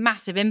have a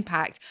massive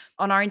impact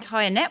on our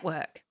entire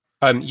network.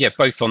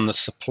 Both on the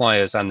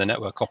suppliers and the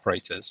network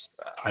operators.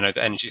 I know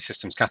that Energy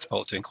Systems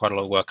Catapult doing quite a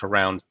lot of work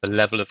around the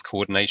level of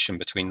coordination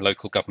between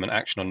local government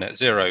action on net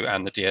zero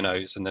and the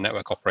DNOs and the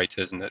network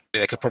operators, and that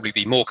there could probably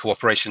be more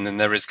cooperation than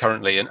there is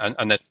currently,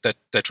 and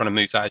they're trying to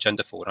move that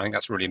agenda forward. I think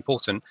that's really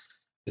important.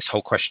 This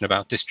whole question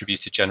about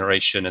distributed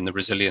generation and the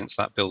resilience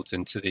that builds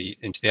into the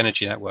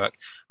energy network.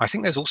 I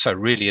think there's also a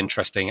really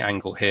interesting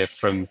angle here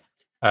from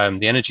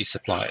the energy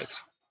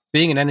suppliers.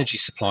 Being an energy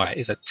supplier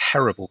is a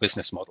terrible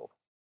business model.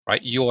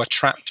 Right, you are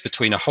trapped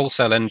between a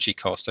wholesale energy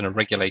cost and a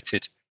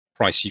regulated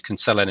price you can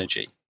sell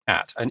energy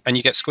at, and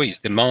you get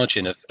squeezed. The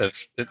margin of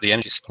the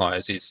energy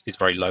suppliers is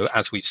very low,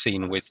 as we've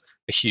seen with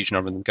a huge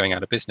number of them going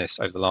out of business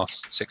over the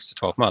last 6 to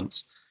 12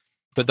 months.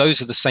 But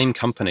those are the same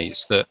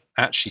companies that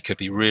actually could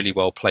be really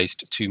well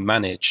placed to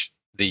manage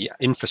the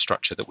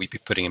infrastructure that we'd be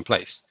putting in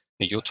place.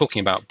 You're talking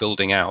about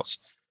building out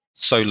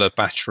solar,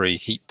 battery,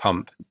 heat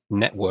pump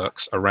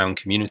networks around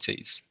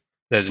communities.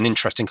 There's an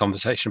interesting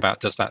conversation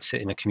about, does that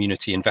sit in a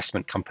community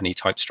investment company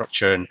type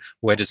structure, and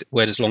where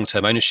does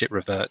long-term ownership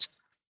revert?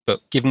 But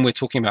given we're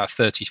talking about a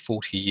 30,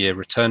 40-year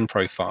return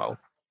profile,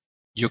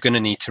 you're going to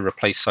need to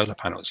replace solar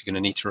panels. You're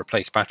going to need to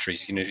replace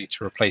batteries. You're going to need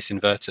to replace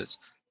inverters.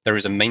 There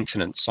is a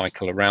maintenance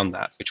cycle around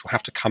that, which will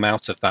have to come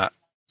out of that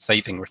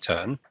saving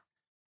return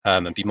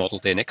and be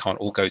modeled in. It can't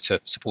all go to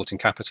supporting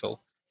capital.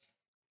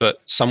 But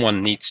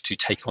someone needs to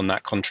take on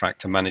that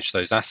contract to manage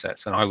those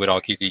assets. And I would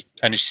argue the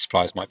energy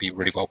suppliers might be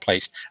really well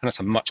placed, and that's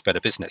a much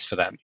better business for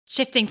them.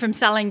 Shifting from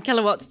selling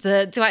kilowatts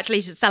to actually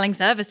selling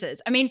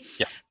services. I mean,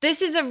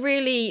 This is a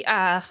really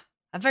a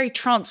very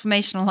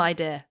transformational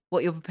idea,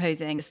 what you're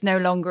proposing. It's no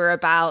longer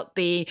about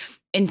the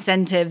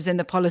incentives and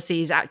the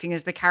policies acting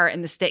as the carrot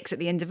and the sticks at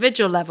the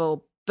individual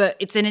level, but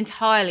it's an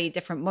entirely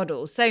different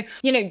model. So,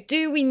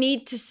 do we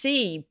need to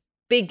see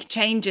big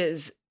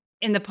changes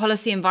in the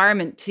policy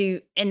environment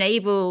to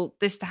enable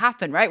this to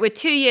happen, right? We're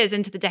 2 years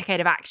into the decade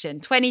of action.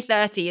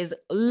 2030 is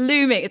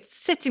looming. It's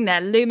sitting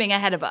there looming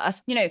ahead of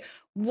us.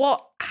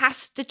 What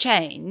has to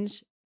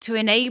change to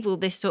enable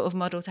this sort of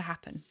model to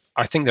happen?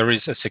 I think there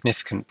is a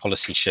significant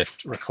policy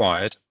shift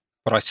required,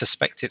 but I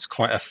suspect it's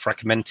quite a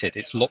fragmented.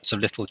 It's lots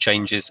of little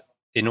changes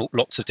in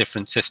lots of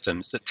different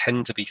systems that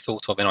tend to be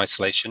thought of in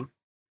isolation.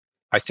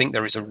 I think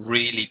there is a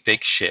really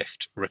big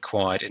shift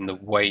required in the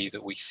way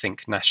that we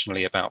think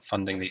nationally about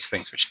funding these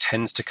things, which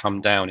tends to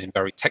come down in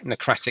very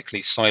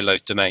technocratically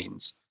siloed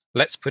domains.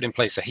 Let's put in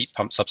place a heat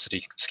pump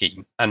subsidy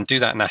scheme and do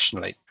that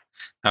nationally.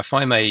 Now, if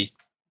I'm a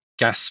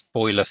gas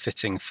boiler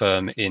fitting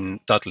firm in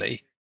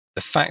Dudley,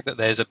 the fact that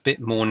there's a bit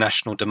more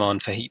national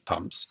demand for heat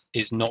pumps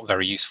is not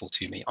very useful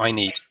to me. I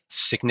need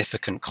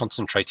significant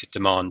concentrated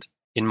demand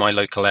in my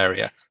local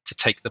area to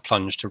take the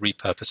plunge to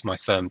repurpose my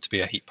firm to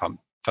be a heat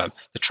pump firm,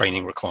 the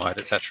training required,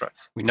 etc.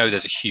 We know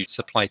there's a huge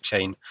supply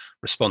chain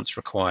response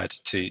required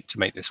to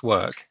make this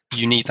work.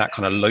 You need that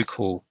kind of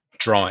local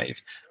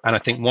drive. And I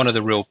think one of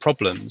the real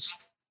problems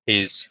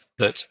is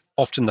that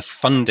often the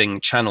funding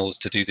channels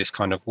to do this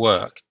kind of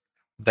work,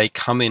 they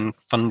come in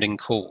funding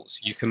calls.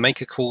 You can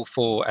make a call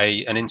for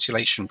an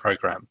insulation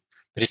program,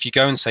 but if you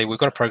go and say, we've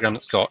got a program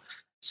that's got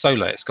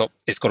solar, it's got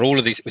all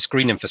of these, it's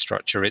green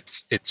infrastructure,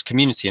 it's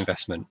community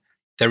investment,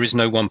 there is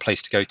no one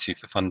place to go to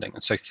for funding.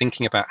 And so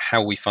thinking about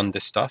how we fund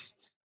this stuff,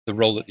 the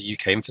role that the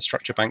UK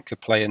Infrastructure Bank could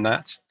play in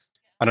that.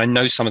 And I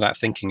know some of that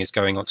thinking is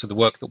going on. So the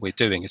work that we're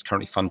doing is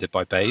currently funded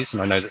by BEIS.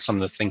 And I know that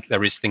some of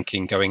there is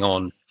thinking going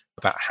on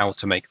about how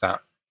to make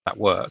that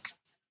work.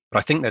 But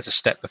I think there's a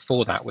step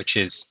before that, which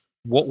is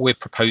what we're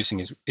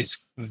proposing is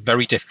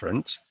very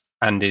different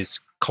and is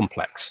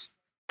complex,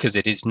 because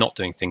it is not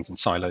doing things in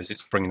silos.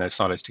 It's bringing those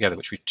silos together,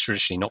 which we've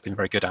traditionally not been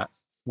very good at.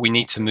 We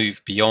need to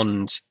move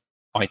beyond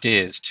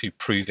ideas to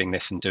proving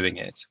this and doing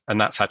it.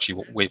 And that's actually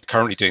what we're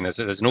currently doing.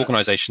 There's an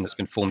organisation that's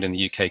been formed in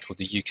the UK called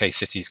the UK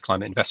Cities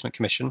Climate Investment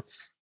Commission.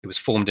 It was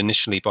formed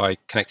initially by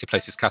Connected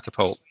Places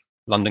Catapult,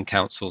 London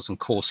councils and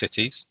core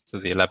cities, so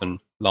the 11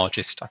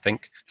 largest, I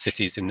think,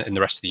 cities in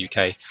the rest of the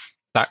UK.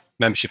 That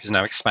membership is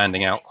now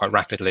expanding out quite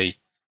rapidly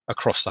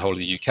across the whole of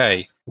the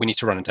UK. We need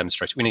to run and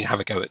demonstrate. We need to have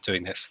a go at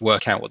doing this,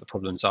 work out what the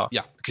problems are.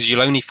 Yeah. Because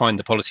you'll only find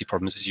the policy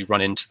problems as you run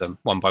into them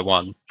one by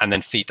one and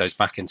then feed those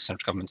back into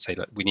central government and say,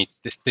 look, we need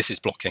this is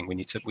blocking. We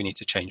need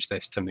to change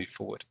this to move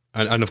forward.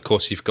 And of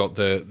course, you've got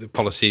the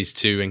policies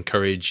to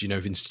encourage,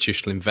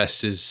 institutional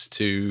investors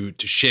to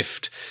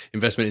shift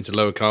investment into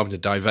lower carbon, to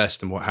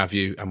divest and what have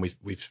you. And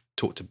we've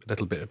talked a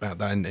little bit about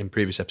that in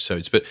previous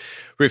episodes. But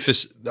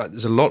Rufus,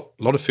 there's a lot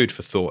of food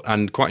for thought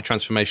and quite a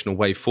transformational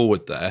way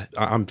forward there.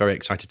 I'm very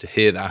excited to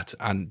hear that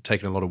and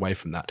taking a lot away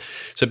from that.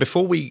 So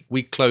before we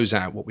close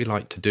out, what we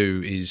like to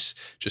do is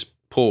just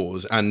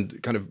pause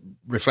and kind of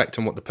reflect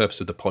on what the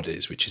purpose of the pod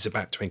is, which is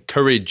about to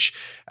encourage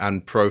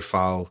and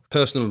profile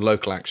personal and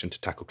local action to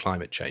tackle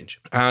climate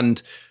change.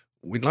 And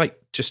we'd like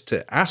just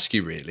to ask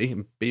you really,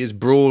 and be as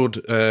broad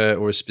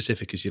or as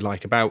specific as you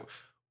like, about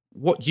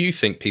what you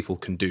think people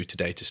can do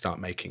today to start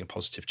making a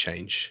positive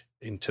change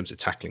in terms of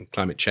tackling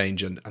climate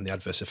change and the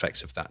adverse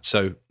effects of that.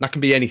 So that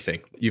can be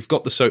anything. You've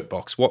got the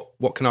soapbox.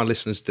 What can our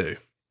listeners do?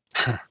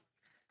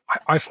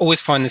 I've always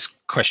found this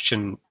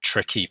question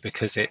tricky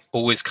because it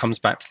always comes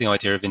back to the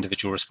idea of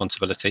individual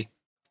responsibility.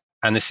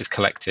 And this is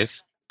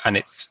collective. And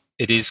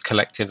it is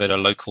collective at a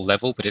local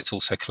level, but it's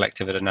also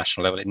collective at a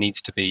national level. It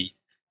needs to be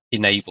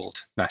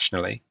enabled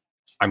nationally.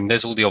 I mean,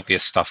 there's all the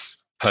obvious stuff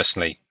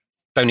personally.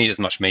 Don't eat as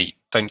much meat.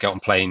 Don't get on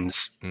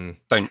planes.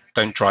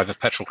 Don't drive a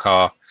petrol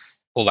car.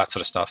 All that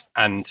sort of stuff.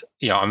 And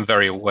I'm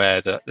very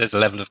aware that there's a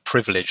level of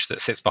privilege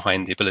that sits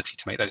behind the ability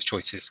to make those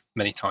choices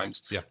many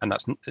times. Yeah. And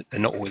they're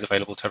not always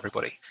available to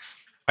everybody.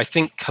 I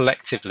think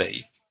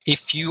collectively,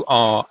 if you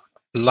are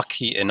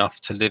lucky enough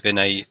to live in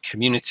a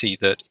community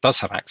that does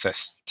have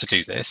access to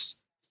do this,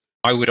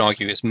 I would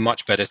argue it's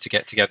much better to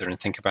get together and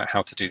think about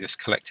how to do this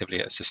collectively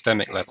at a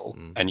systemic level.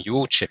 And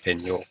you'll chip in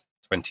your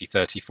 20,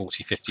 30,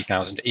 40,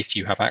 50,000 if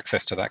you have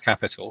access to that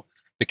capital,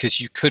 because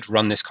you could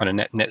run this kind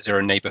of net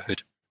zero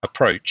neighborhood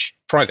approach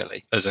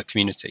privately as a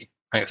community.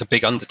 It's a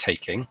big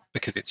undertaking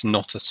because it's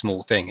not a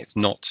small thing. It's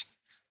not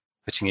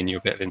putting in you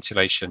a bit of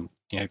insulation,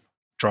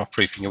 draft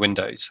proofing your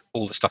windows,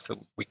 all the stuff that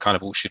we kind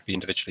of all should be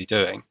individually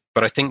doing.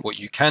 But I think what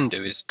you can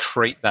do is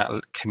create that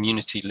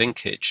community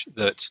linkage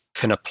that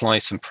can apply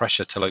some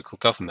pressure to local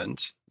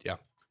government. Yeah.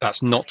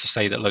 That's not to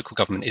say that local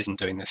government isn't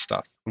doing this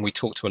stuff. And we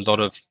talk to a lot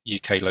of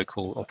UK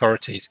local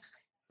authorities.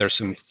 There are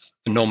some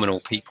phenomenal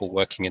people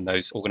working in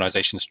those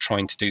organisations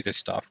trying to do this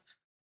stuff,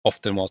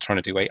 often while trying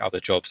to do 8 other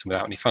jobs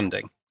without any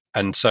funding.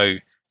 And so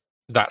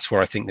that's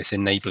where I think this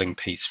enabling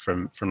piece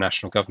from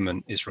national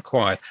government is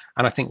required.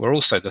 And I think we're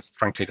also,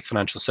 frankly, the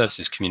financial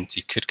services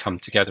community could come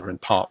together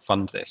and part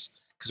fund this.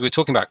 Because we're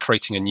talking about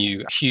creating a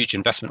new huge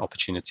investment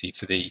opportunity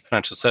for the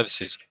financial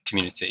services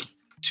community.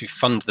 To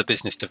fund the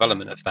business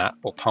development of that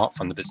or part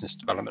fund the business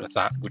development of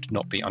that would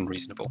not be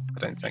unreasonable, I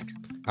don't think.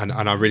 And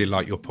I really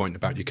like your point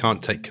about you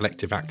can't take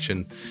collective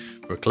action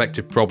for a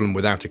collective problem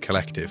without a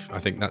collective. I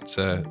think that's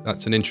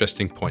an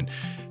interesting point.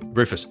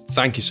 Rufus,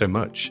 thank you so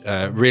much.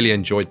 Really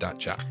enjoyed that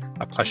chat.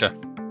 A pleasure.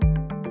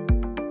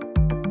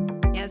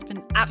 Yeah, it's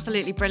been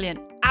absolutely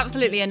brilliant,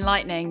 absolutely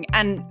enlightening,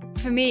 and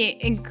for me,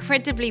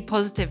 incredibly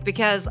positive,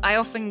 because I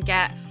often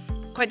get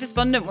quite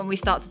despondent when we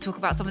start to talk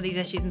about some of these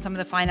issues and some of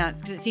the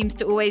finance, because it seems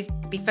to always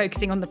be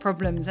focusing on the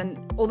problems. And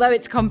although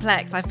it's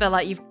complex, I feel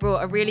like you've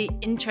brought a really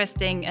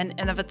interesting and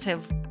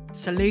innovative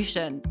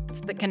solution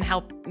that can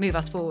help move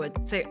us forward.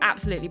 So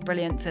absolutely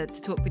brilliant to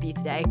talk with you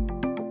today.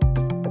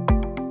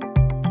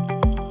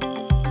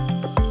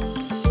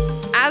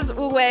 As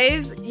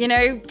always,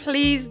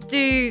 please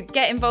do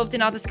get involved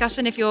in our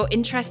discussion if you're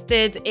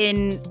interested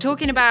in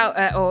talking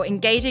about or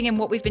engaging in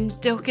what we've been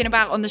talking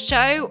about on the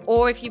show,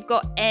 or if you've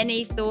got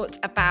any thoughts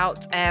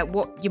about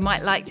what you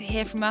might like to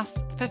hear from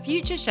us for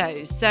future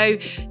shows. So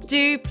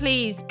do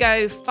please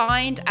go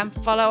find and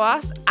follow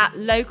us at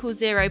Local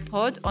Zero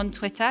Pod on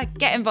Twitter.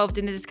 Get involved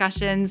in the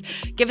discussions,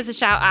 give us a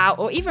shout out,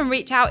 or even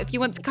reach out if you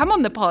want to come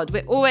on the pod.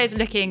 We're always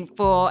looking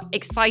for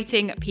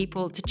exciting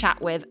people to chat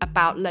with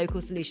about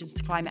local solutions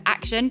to climate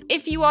action.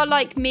 If you are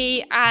like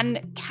me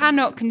and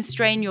cannot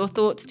constrain your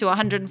thoughts to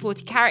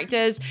 140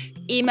 characters,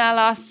 email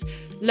us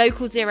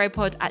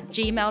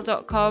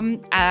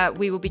localzeropod@gmail.com.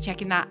 We will be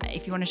checking that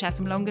if you want to share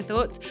some longer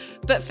thoughts.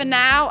 But for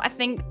now, I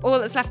think all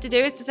that's left to do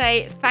is to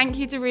say thank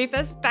you to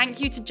Rufus,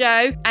 thank you to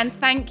Joe, and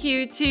thank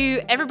you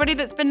to everybody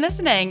that's been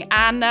listening.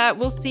 And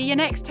we'll see you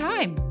next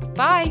time.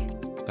 Bye.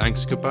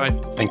 Thanks. Goodbye.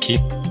 Thank you.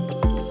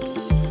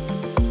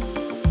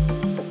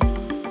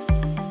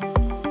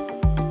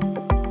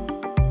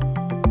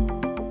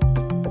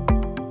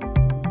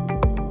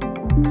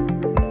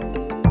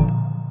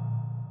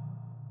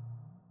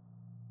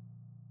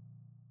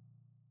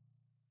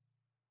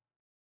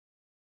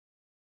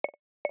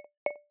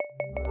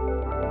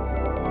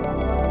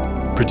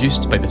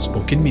 Produced by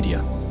Bespoken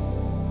Media.